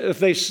they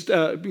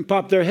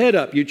pop their head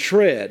up? You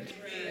tread.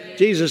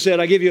 Jesus said,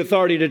 I give you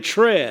authority to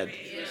tread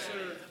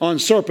on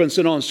serpents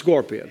and on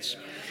scorpions.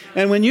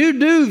 And when you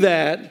do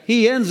that,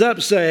 he ends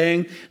up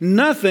saying,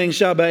 nothing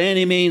shall by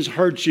any means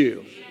hurt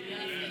you.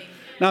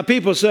 Now,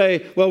 people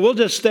say, well, we'll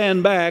just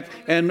stand back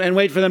and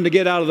wait for them to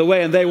get out of the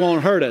way and they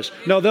won't hurt us.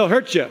 No, they'll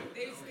hurt you.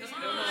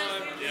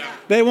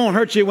 They won't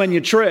hurt you when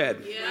you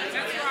tread.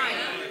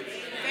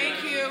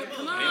 Thank you.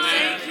 Come on.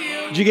 Thank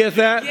you. Did you get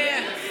that?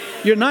 Yes.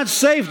 You're not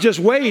safe just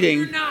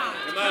waiting.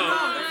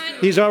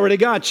 He's already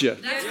got you.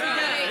 That's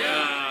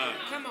right.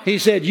 He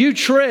said, you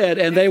tread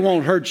and they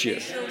won't hurt you.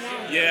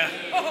 Yeah.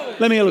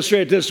 Let me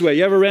illustrate it this way.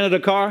 You ever rented a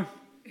car?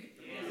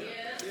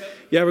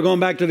 You ever going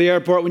back to the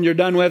airport when you're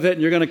done with it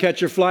and you're going to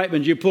catch your flight,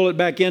 and you pull it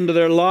back into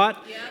their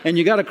lot and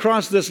you got to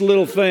cross this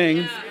little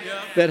thing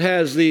that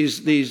has these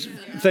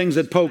things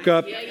that poke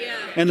up.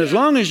 And as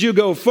long as you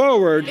go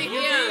forward,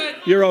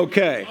 you're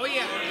okay.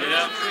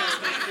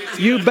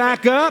 You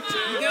back up,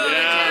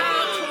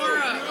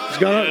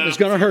 it's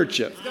going to hurt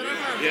you.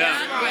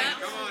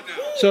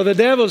 So the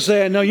devil's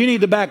saying, no, you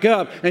need to back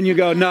up. And you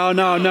go, no,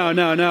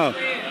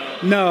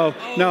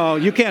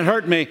 you can't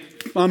hurt me.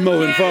 I'm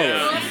moving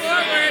forward.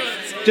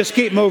 Just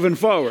keep moving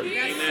forward.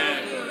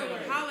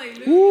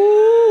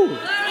 Woo!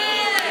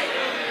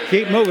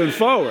 Keep moving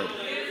forward.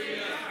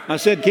 I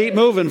said keep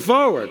moving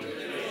forward.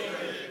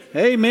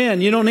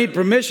 Amen. You don't need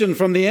permission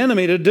from the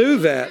enemy to do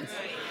that.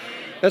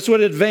 That's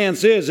what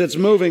advance is. It's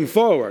moving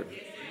forward.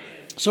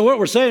 So what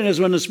we're saying is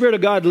when the Spirit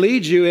of God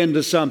leads you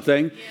into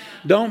something,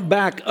 don't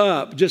back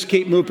up. Just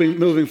keep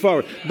moving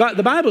forward. But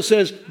the Bible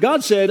says,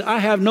 God said, I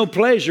have no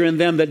pleasure in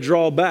them that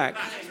draw back.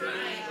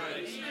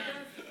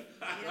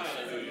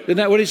 Isn't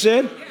that what he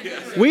said?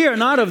 We are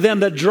not of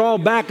them that draw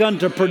back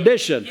unto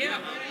perdition.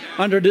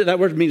 That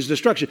word means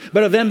destruction.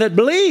 But of them that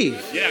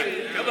believe. Yeah,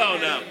 come on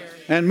now.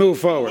 And move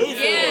forward.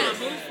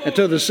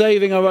 Unto the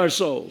saving of our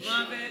souls.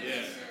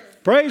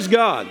 Praise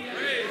God.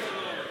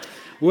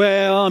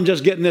 Well, I'm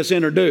just getting this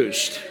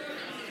introduced.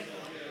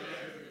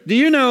 Do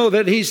you know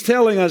that he's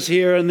telling us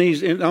here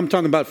I'm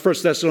talking about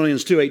 1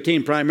 Thessalonians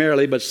 2:18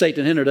 primarily, but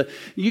Satan hindered it.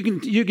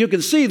 You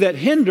can see that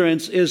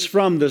hindrance is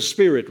from the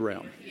spirit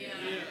realm.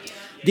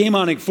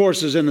 Demonic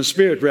forces in the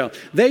spirit realm.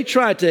 They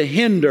try to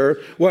hinder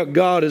what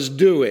God is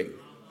doing.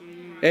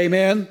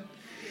 Amen?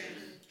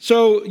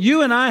 So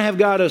you and I have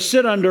got to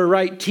sit under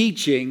right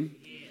teaching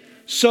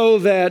so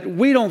that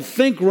we don't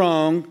think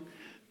wrong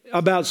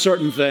about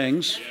certain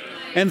things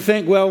and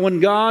think, well,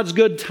 when God's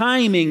good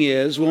timing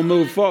is, we'll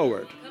move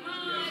forward.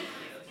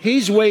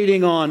 He's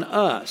waiting on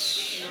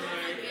us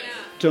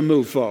to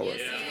move forward,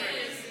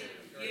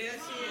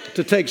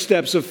 to take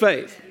steps of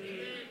faith.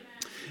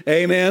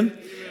 Amen?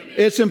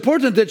 It's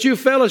important that you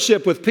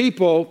fellowship with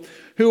people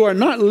who are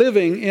not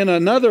living in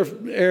another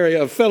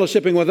area of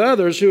fellowshipping with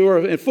others who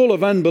are full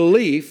of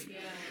unbelief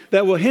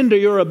that will hinder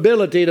your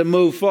ability to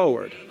move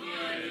forward.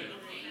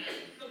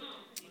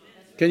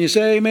 Can you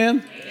say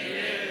amen?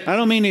 I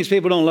don't mean these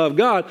people don't love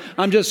God.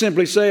 I'm just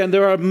simply saying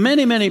there are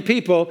many, many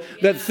people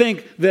that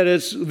think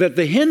that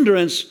the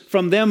hindrance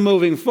from them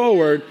moving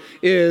forward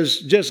is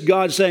just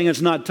God saying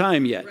it's not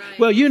time yet.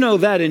 Well, you know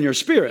that in your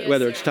spirit,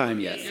 whether it's time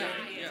yet.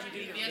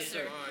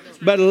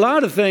 But a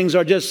lot of things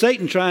are just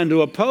Satan trying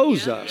to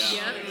oppose us.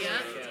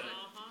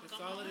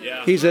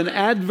 He's an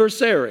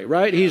adversary,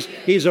 right? He's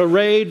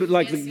arrayed,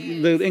 like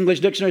the English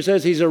dictionary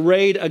says, he's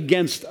arrayed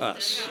against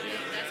us.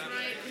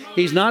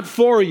 He's not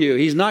for you.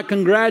 He's not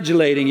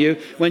congratulating you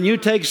when you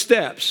take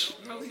steps,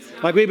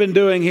 like we've been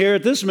doing here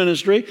at this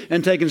ministry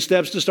and taking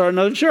steps to start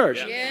another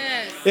church.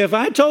 Yes. If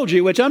I told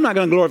you, which I'm not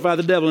going to glorify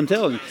the devil in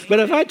telling you, but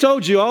if I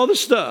told you all the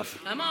stuff,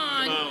 come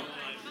on.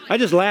 I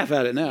just laugh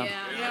at it now.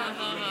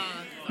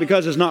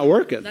 Because it's not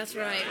working. That's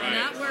right.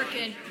 Not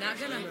working. Not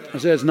gonna. I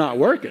said it's not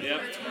working.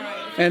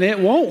 And it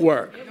won't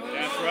work.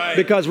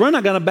 Because we're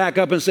not going to back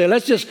up and say,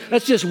 let's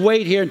just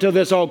wait here until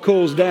this all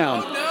cools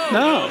down.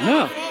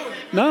 No.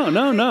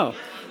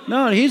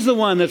 He's the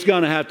one that's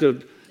going to have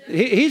to,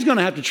 he's going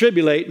to have to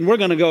tribulate, and we're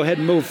going to go ahead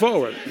and move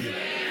forward.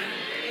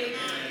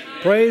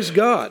 Praise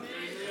God.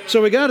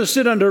 So we got to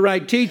sit under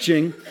right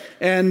teaching,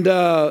 and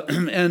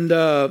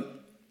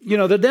you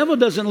know, the devil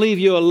doesn't leave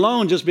you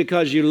alone just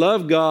because you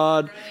love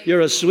God, you're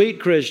a sweet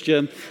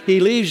Christian. He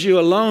leaves you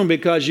alone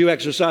because you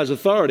exercise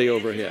authority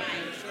over him.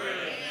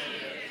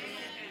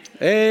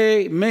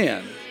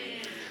 Amen.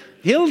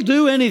 He'll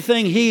do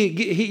anything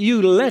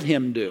you let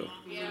him do.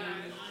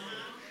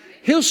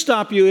 He'll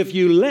stop you if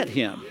you let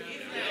him.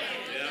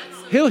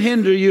 He'll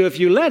hinder you if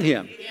you let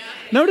him.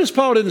 Notice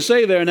Paul didn't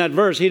say there in that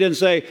verse, he didn't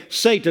say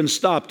Satan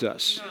stopped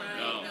us.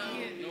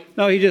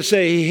 No, he just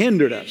said he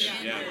hindered us.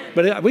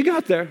 But we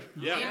got there.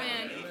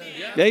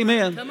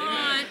 Amen. Come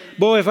on.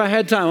 Boy, if I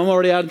had time, I'm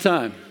already out of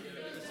time.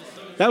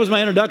 That was my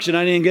introduction.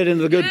 I didn't get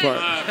into the good part.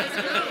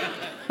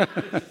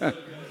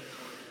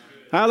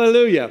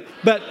 Hallelujah.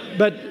 But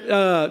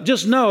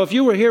just know, if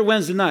you were here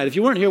Wednesday night, if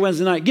you weren't here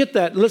Wednesday night, get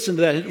that, listen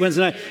to that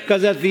Wednesday night.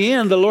 Because at the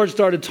end, the Lord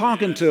started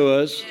talking to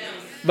us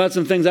about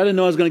some things I didn't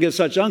know I was going to get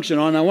such unction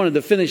on. I wanted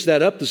to finish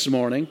that up this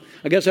morning.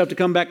 I guess I have to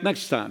come back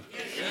next time.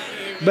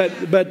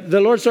 But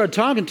the Lord started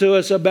talking to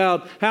us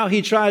about how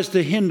he tries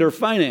to hinder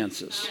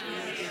finances.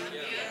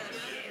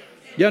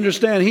 You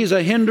understand? He's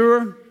a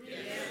hinderer.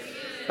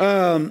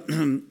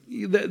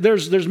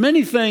 There's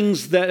many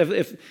things that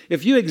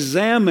if you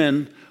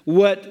examine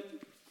what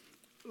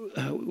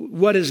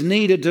what is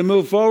needed to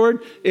move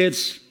forward,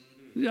 it's,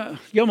 you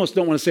almost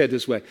don't want to say it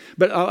this way,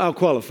 but I'll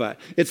qualify.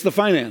 It's the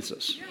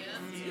finances.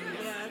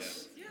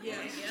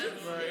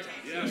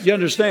 You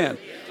understand?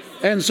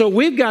 And so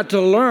we've got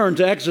to learn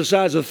to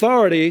exercise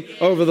authority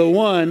over the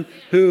one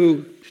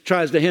who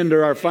tries to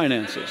hinder our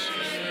finances.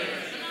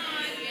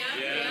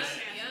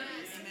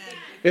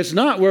 It's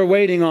not we're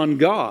waiting on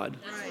God.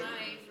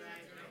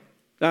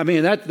 I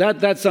mean,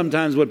 that's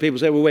sometimes what people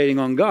say, we're waiting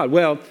on God.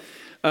 Well,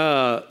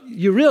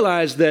 you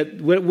realize that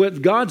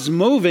with God's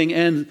moving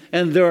and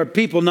there are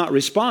people not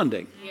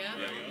responding.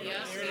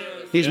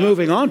 He's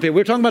moving on people. We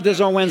were talking about this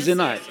on Wednesday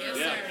night.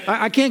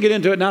 I can't get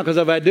into it now because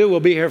if I do, we'll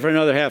be here for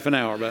another half an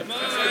hour. But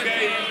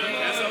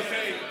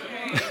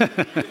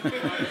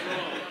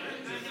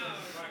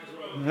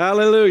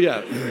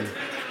hallelujah.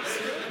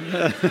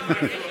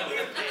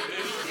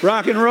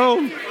 Rock and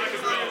roll.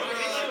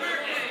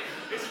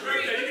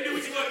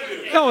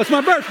 Oh, it's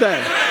my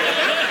birthday.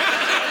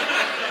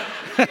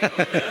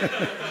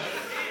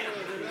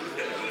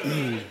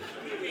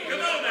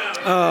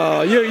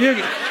 Oh,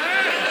 you.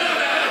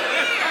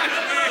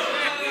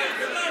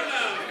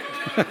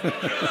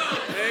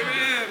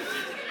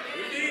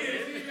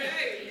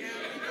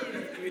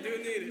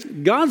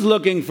 God's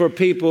looking for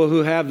people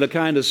who have the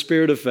kind of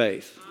spirit of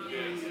faith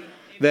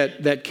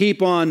that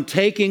keep on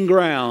taking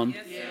ground.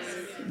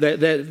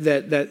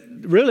 That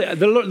really,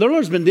 the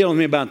Lord's been dealing with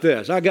me about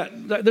this.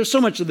 There's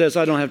so much of this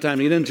I don't have time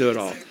to get into it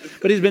all.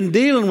 But He's been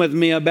dealing with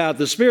me about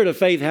the spirit of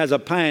faith has a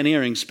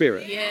pioneering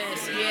spirit.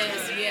 Yes.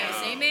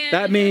 Amen.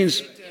 That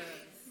means,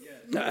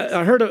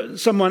 I heard of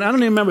someone, I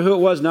don't even remember who it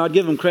was now. I'd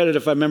give them credit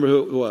if I remember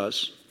who it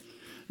was.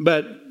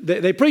 But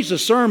they preached a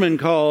sermon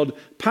called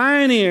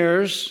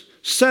Pioneers,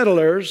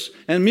 Settlers,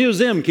 and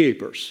Museum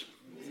Keepers.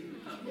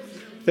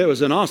 It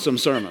was an awesome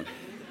sermon.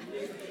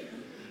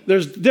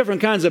 There's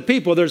different kinds of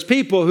people. There's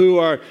people who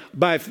are,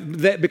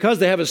 because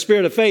they have a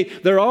spirit of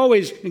faith, they're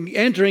always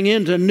entering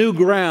into new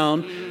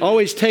ground,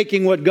 always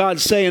taking what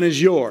God's saying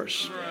is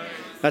yours.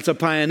 That's a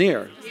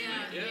pioneer.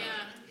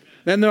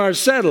 Then there are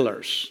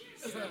settlers.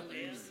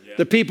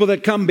 The people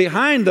that come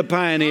behind the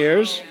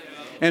pioneers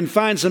and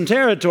find some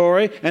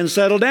territory and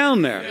settle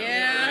down there.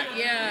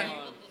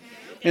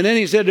 And then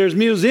he said there's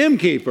museum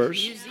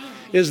keepers.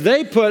 Is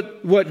they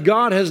put what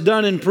God has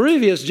done in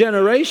previous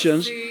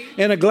generations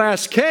in a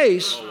glass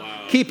case,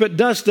 keep it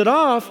dusted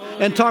off,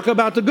 and talk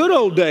about the good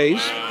old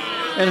days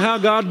and how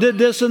God did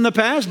this in the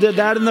past, did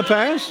that in the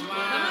past.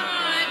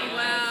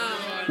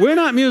 We're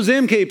not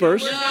museum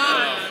keepers.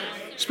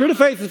 Spirit of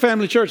Faith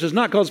Family Church is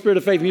not called Spirit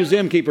of Faith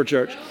Museum Keeper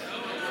Church.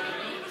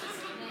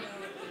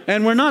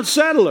 And we're not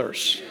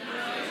settlers.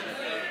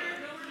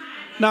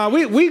 Now,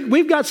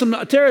 we've got some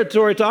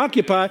territory to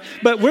occupy,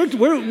 but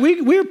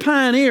we're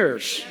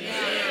pioneers.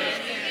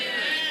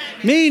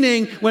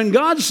 Meaning, when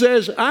God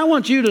says, I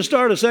want you to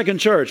start a second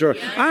church, or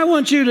I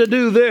want you to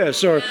do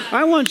this, or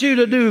I want you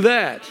to do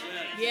that.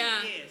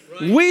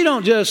 We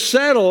don't just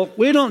settle.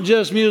 We don't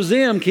just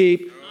museum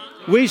keep.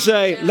 We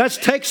say, let's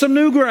take some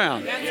new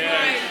ground.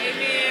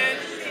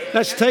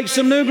 Let's take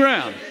some new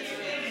ground.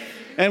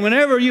 And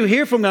whenever you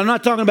hear from God, I'm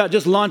not talking about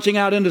just launching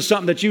out into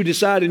something that you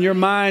decide in your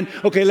mind,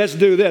 okay, let's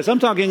do this. I'm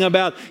talking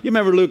about, you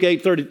remember Luke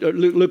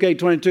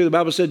 8:22, the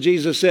Bible said,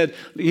 Jesus said,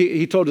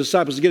 he told the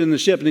disciples to get in the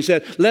ship, and he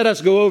said, let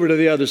us go over to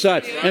the other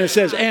side. And it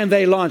says, and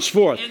they launched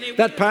forth.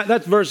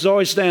 That verse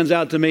always stands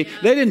out to me.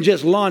 They didn't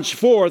just launch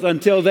forth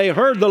until they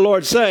heard the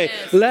Lord say,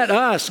 let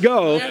us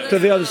go to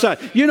the other side.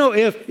 You know,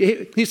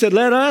 if he said,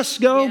 let us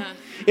go,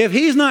 if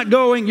he's not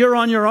going, you're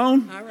on your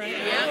own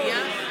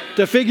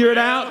to figure it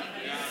out.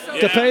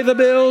 To pay the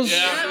bills,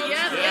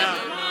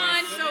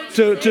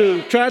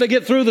 to try to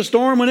get through the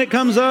storm when it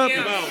comes up.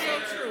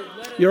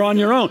 You're on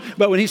your own.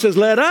 But when he says,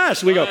 let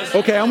us, we go,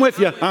 okay, I'm with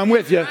you. I'm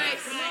with you.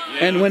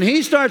 And when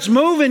he starts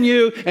moving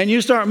you and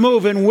you start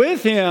moving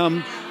with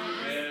him,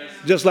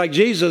 just like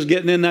Jesus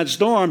getting in that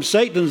storm,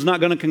 Satan's not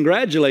going to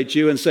congratulate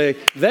you and say,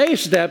 they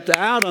stepped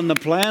out on the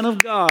plan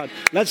of God.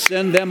 Let's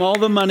send them all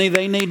the money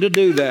they need to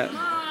do that.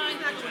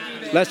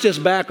 Let's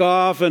just back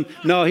off. And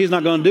no, he's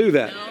not going to do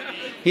that.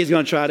 He's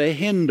going to try to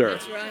hinder.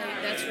 That's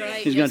right.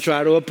 He's going to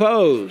try to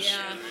oppose.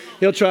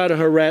 He'll try to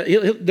harass.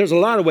 There's a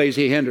lot of ways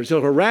he hinders.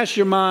 He'll harass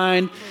your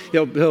mind.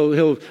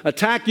 He'll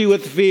attack you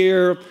with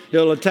fear.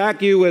 He'll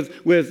attack you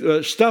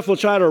with stuff will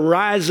try to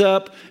rise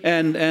up,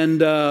 and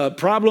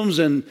problems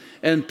and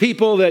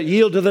people that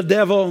yield to the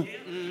devil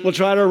will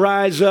try to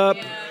rise up.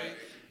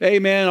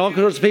 Amen. All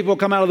sorts of people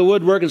come out of the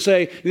woodwork and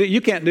say, you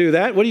can't do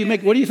that. What do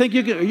you think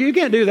you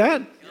can't do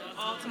that?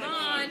 Come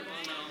on.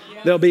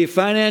 There'll be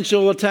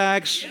financial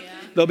attacks.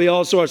 There'll be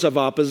all sorts of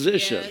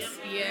opposition.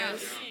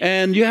 Yes.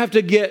 And you have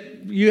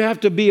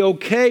to be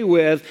okay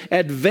with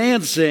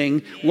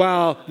advancing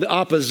while the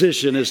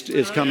opposition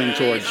is coming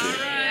towards you.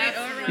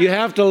 You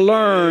have to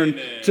learn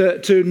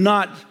to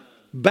not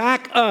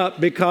back up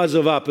because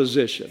of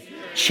opposition.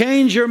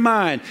 Change your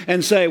mind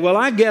and say, well,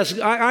 I guess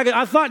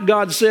I thought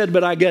God said,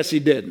 but I guess he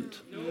didn't.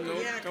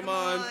 Come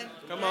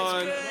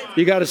on.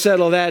 You got to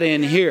settle that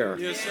in here.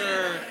 Yes,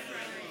 sir.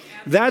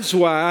 That's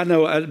why I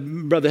know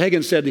Brother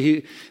Hagin said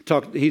he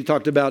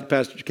talked about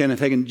Pastor Kenneth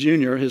Hagin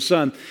Jr., his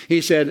son.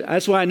 He said,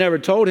 that's why I never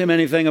told him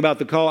anything about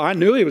the call. I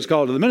knew he was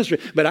called to the ministry,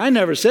 but I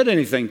never said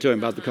anything to him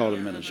about the call to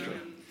the ministry.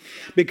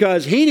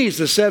 Because he needs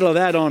to settle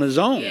that on his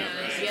own. Yes,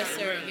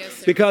 sir. Yes,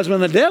 sir. Because when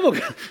the devil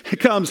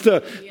comes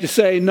to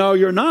say, no,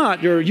 you're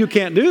not, you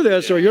can't do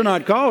this, or you're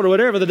not called, or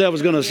whatever the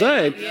devil's going to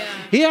say,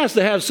 he has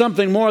to have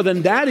something more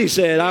than Daddy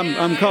said,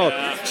 I'm called.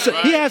 So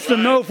he has to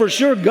know for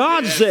sure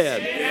God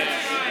said.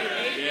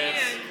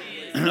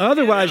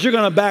 Otherwise, you're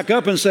going to back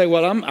up and say,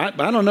 well,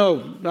 I don't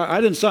know. I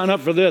didn't sign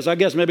up for this. I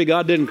guess maybe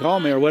God didn't call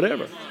me or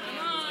whatever.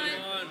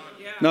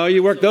 No,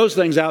 you work those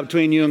things out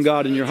between you and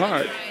God in your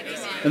heart.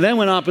 And then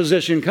when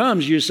opposition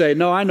comes, you say,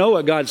 no, I know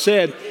what God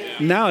said.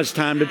 Now it's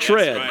time to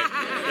tread.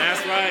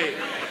 That's right.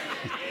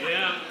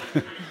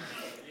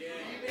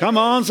 Come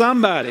on,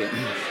 somebody.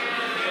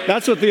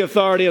 That's what the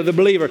authority of the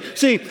believer.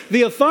 See,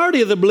 the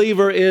authority of the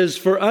believer is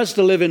for us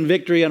to live in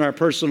victory in our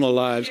personal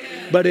lives,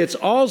 but it's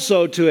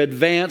also to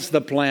advance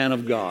the plan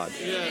of God.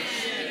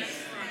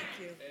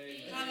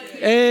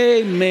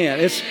 Amen.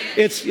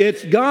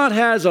 It's God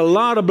has a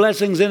lot of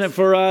blessings in it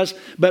for us,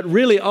 but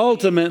really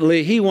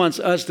ultimately He wants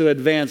us to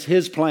advance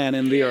His plan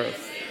in the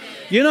earth.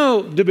 You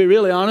know, to be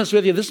really honest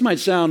with you, this might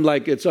sound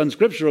like it's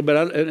unscriptural,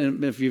 but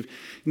if you've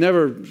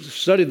never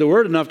studied the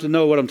Word enough to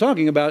know what I'm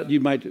talking about, you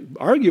might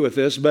argue with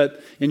this,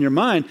 but in your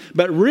mind.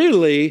 But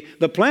really,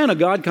 the plan of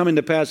God coming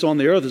to pass on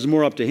the earth is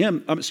more up to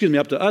Him, up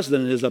to us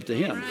than it is up to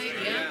Him.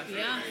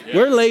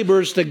 We're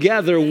laborers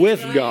together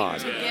with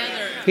God.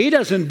 He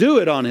doesn't do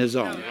it on His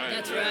own.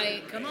 That's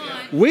right. Come on.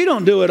 We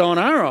don't do it on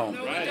our own.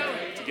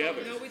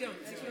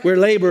 We're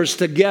laborers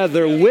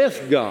together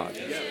with God.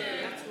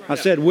 I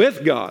said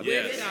with God.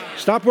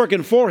 Stop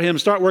working for Him,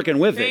 start working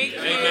with Him.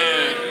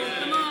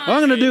 I'm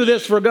going to do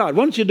this for God.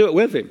 Why don't you do it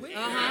with Him?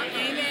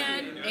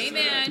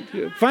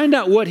 Amen. Find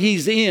out what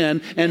He's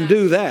in and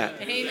do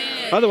that.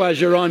 Amen. Otherwise,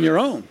 you're on your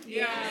own.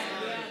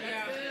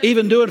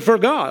 Even do it for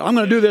God. I'm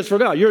going to do this for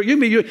God. You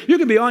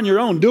can be on your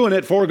own doing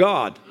it for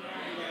God.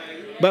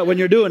 But when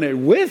you're doing it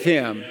with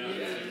Him,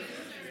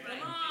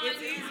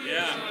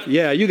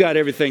 yeah, you got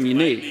everything you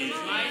need.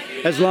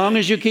 As long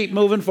as you keep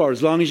moving forward,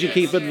 as long as you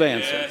keep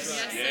advancing.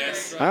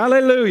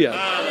 Hallelujah.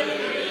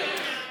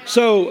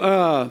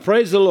 So,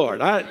 praise the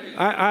Lord.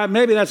 I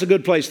maybe that's a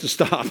good place to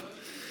stop.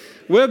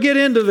 We'll get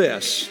into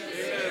this.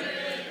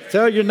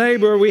 Tell your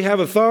neighbor we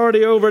have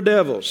authority over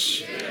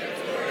devils,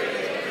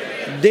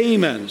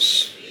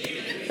 demons,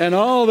 and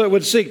all that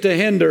would seek to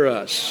hinder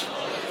us.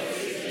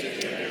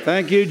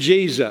 Thank you,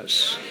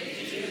 Jesus.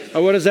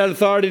 What is that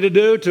authority to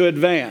do? To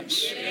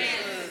advance.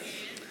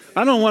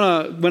 I don't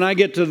want to, when I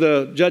get to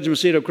the judgment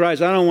seat of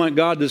Christ, I don't want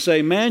God to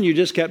say, man, you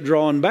just kept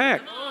drawing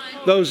back.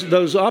 Those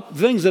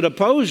things that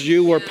opposed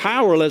you were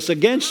powerless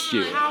against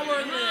you. Come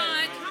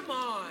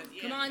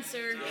on,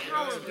 sir.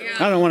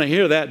 I don't want to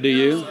hear that, do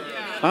you?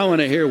 I want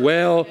to hear,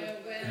 well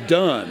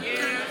done.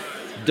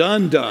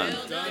 Done.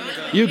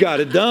 You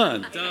got it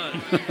done.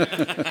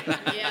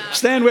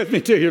 Stand with me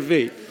to your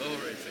feet.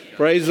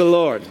 Praise the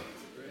Lord.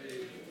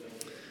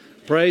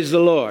 Praise the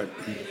Lord.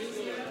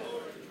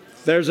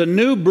 There's a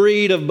new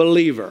breed of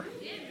believer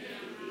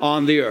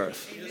on the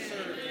earth.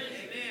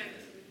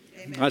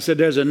 I said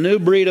there's a new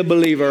breed of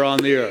believer on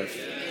the earth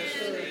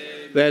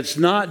that's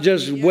not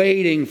just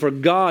waiting for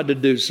God to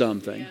do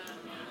something,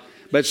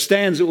 but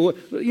stands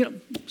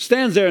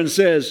there and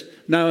says,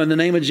 "Now, in the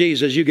name of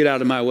Jesus, you get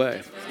out of my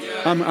way.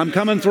 I'm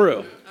coming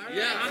through.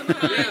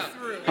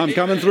 I'm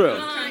coming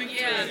through."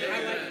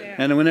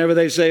 And whenever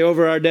they say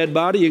over our dead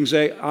body, you can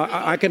say,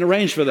 I can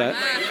arrange for that.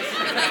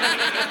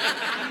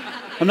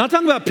 I'm not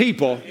talking about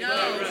people.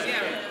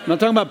 I'm not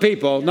talking about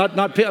people. I'm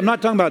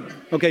not talking about,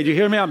 okay, do you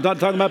hear me? I'm not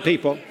talking about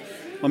people.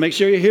 I'll make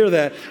sure you hear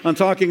that. I'm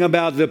talking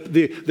about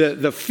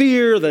the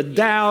fear, the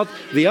doubt,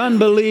 the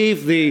unbelief,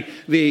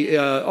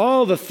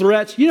 all the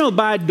threats. You know,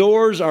 by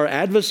doors are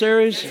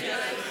adversaries.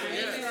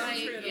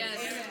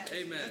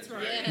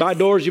 By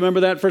doors, you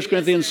remember that? 1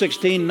 Corinthians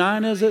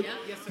 16:9, is it?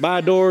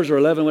 By doors, or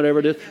 11, whatever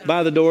it is.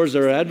 By the doors,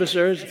 there are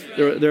adversaries.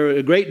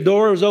 A great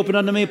door was opened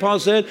unto me, Paul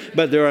said,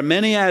 but there are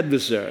many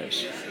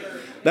adversaries.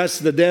 That's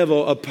the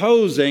devil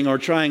opposing or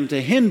trying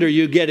to hinder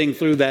you getting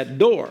through that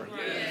door.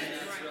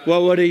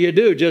 Well, what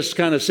do? Just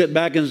kind of sit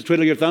back and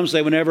twiddle your thumbs,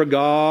 say, whenever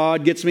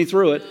God gets me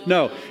through it.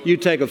 No, you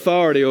take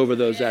authority over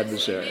those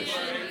adversaries.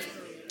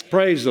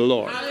 Praise the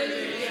Lord.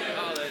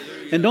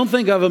 And don't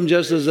think of them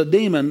just as a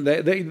demon.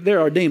 There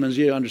are demons,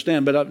 you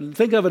understand, but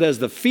think of it as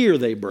the fear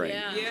they bring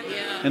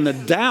and the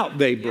doubt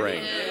they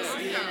bring.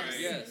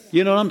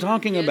 You know what I'm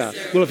talking about?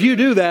 Well, if you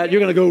do that,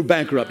 you're going to go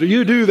bankrupt. If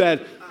you do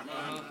that,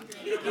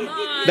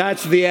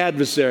 that's the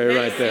adversary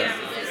right there.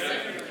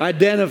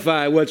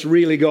 Identify what's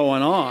really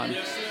going on.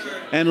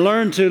 And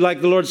learn to, like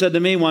the Lord said to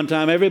me one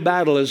time, every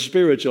battle is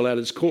spiritual at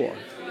its core.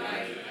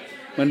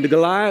 When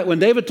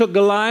David took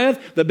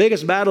Goliath, the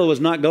biggest battle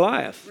was not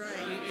Goliath.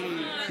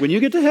 When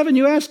you get to heaven,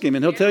 you ask him,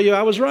 and he'll tell you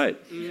I was right.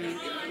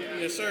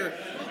 Yes, sir.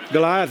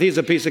 Goliath, he's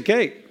a piece of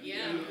cake.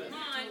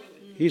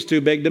 He's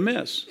too big to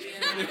miss.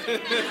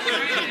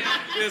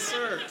 Yes,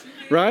 sir.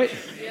 Right?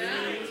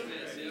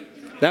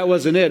 That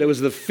wasn't it. It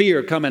was the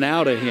fear coming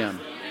out of him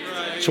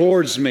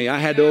towards me. I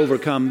had to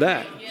overcome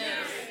that.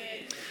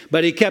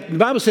 But he kept, the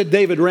Bible said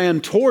David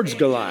ran towards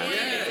Goliath.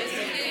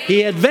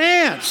 He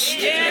advanced.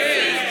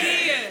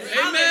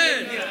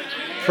 Amen.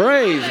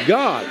 Praise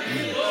God.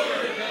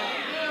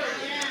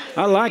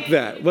 I like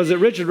that. Was it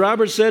Richard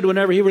Roberts said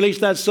whenever he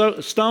released that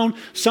stone,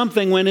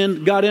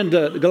 something got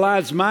into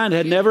Goliath's mind,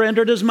 had never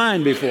entered his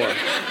mind before.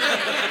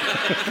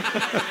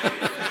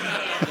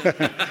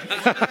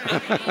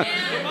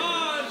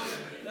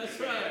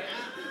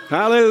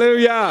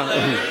 Hallelujah.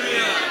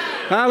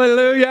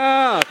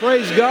 Hallelujah.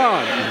 Praise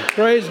God.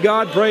 Praise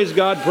God. Praise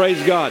God.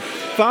 Praise God.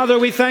 Father,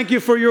 we thank you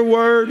for your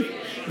word.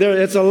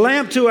 It's a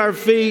lamp to our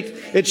feet.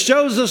 It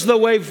shows us the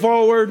way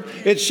forward.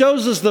 It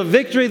shows us the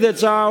victory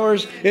that's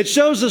ours. It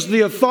shows us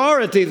the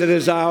authority that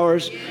is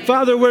ours.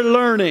 Father, we're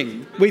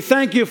learning. We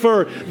thank you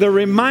for the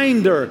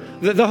reminder,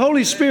 the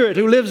Holy Spirit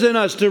who lives in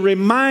us to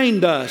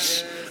remind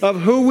us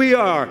of who we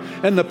are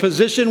and the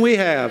position we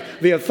have,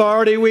 the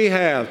authority we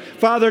have.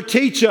 Father,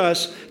 teach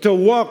us to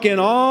walk in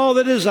all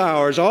that is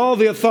ours, all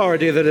the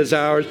authority that is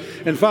ours.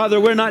 And Father,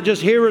 we're not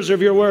just hearers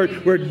of your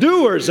word, we're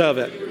doers of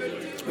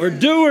it. We're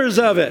doers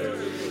of it.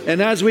 And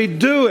as we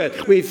do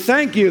it, we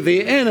thank you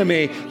the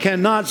enemy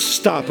cannot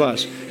stop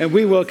us. And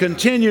we will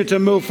continue to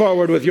move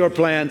forward with your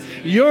plan.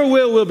 Your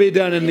will be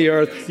done in the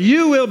earth.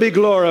 You will be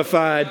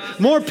glorified.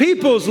 More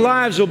people's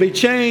lives will be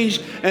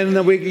changed.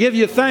 And we give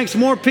you thanks.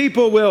 More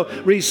people will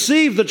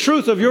receive the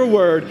truth of your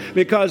word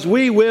because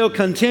we will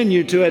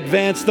continue to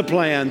advance the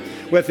plan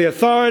with the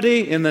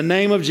authority in the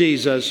name of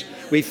Jesus.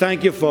 We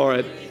thank you for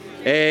it.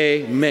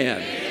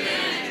 Amen.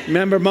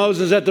 Remember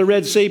Moses at the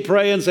Red Sea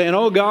praying, saying,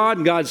 "Oh God,"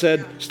 and God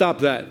said, "Stop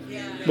that."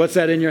 What's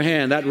that in your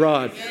hand? That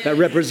rod. That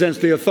represents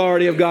the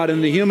authority of God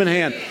in the human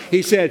hand.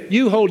 He said,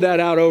 "You hold that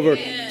out over."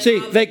 See,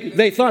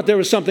 they thought there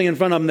was something in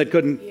front of them that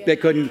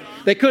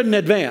they couldn't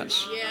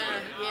advance.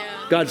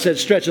 God said,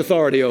 "Stretch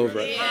authority over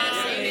it."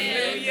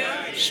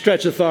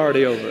 Stretch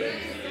authority over it.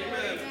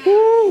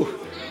 Woo!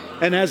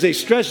 And as they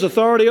stretched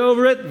authority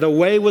over it, the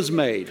way was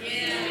made.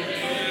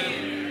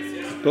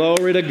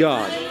 Glory to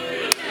God.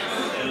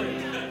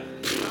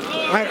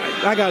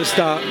 I got to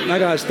stop. I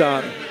got to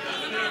stop.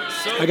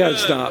 I got to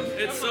stop.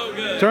 It's so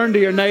good. Turn to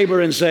your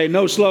neighbor and say,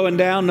 no slowing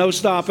down, no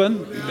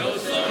stopping.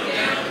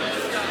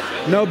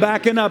 No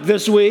backing up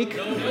this week.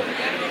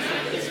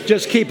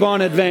 Just keep on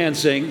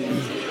advancing.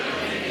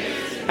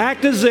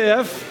 Act as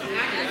if.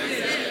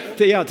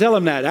 Yeah, tell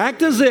him that.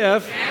 Act as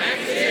if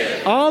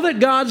all that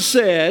God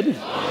said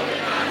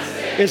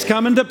is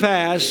coming to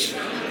pass,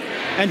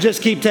 and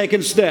just keep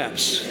taking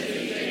steps.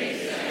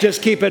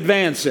 Just keep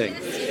advancing.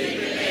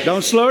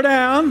 Don't slow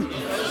down.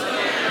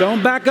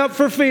 Don't back up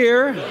for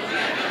fear.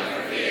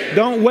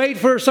 Don't wait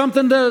for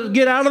something to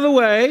get out of the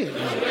way.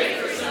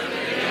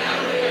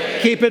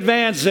 Keep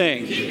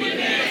advancing.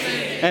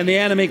 And the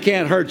enemy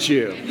can't hurt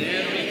you.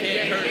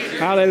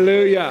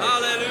 Hallelujah.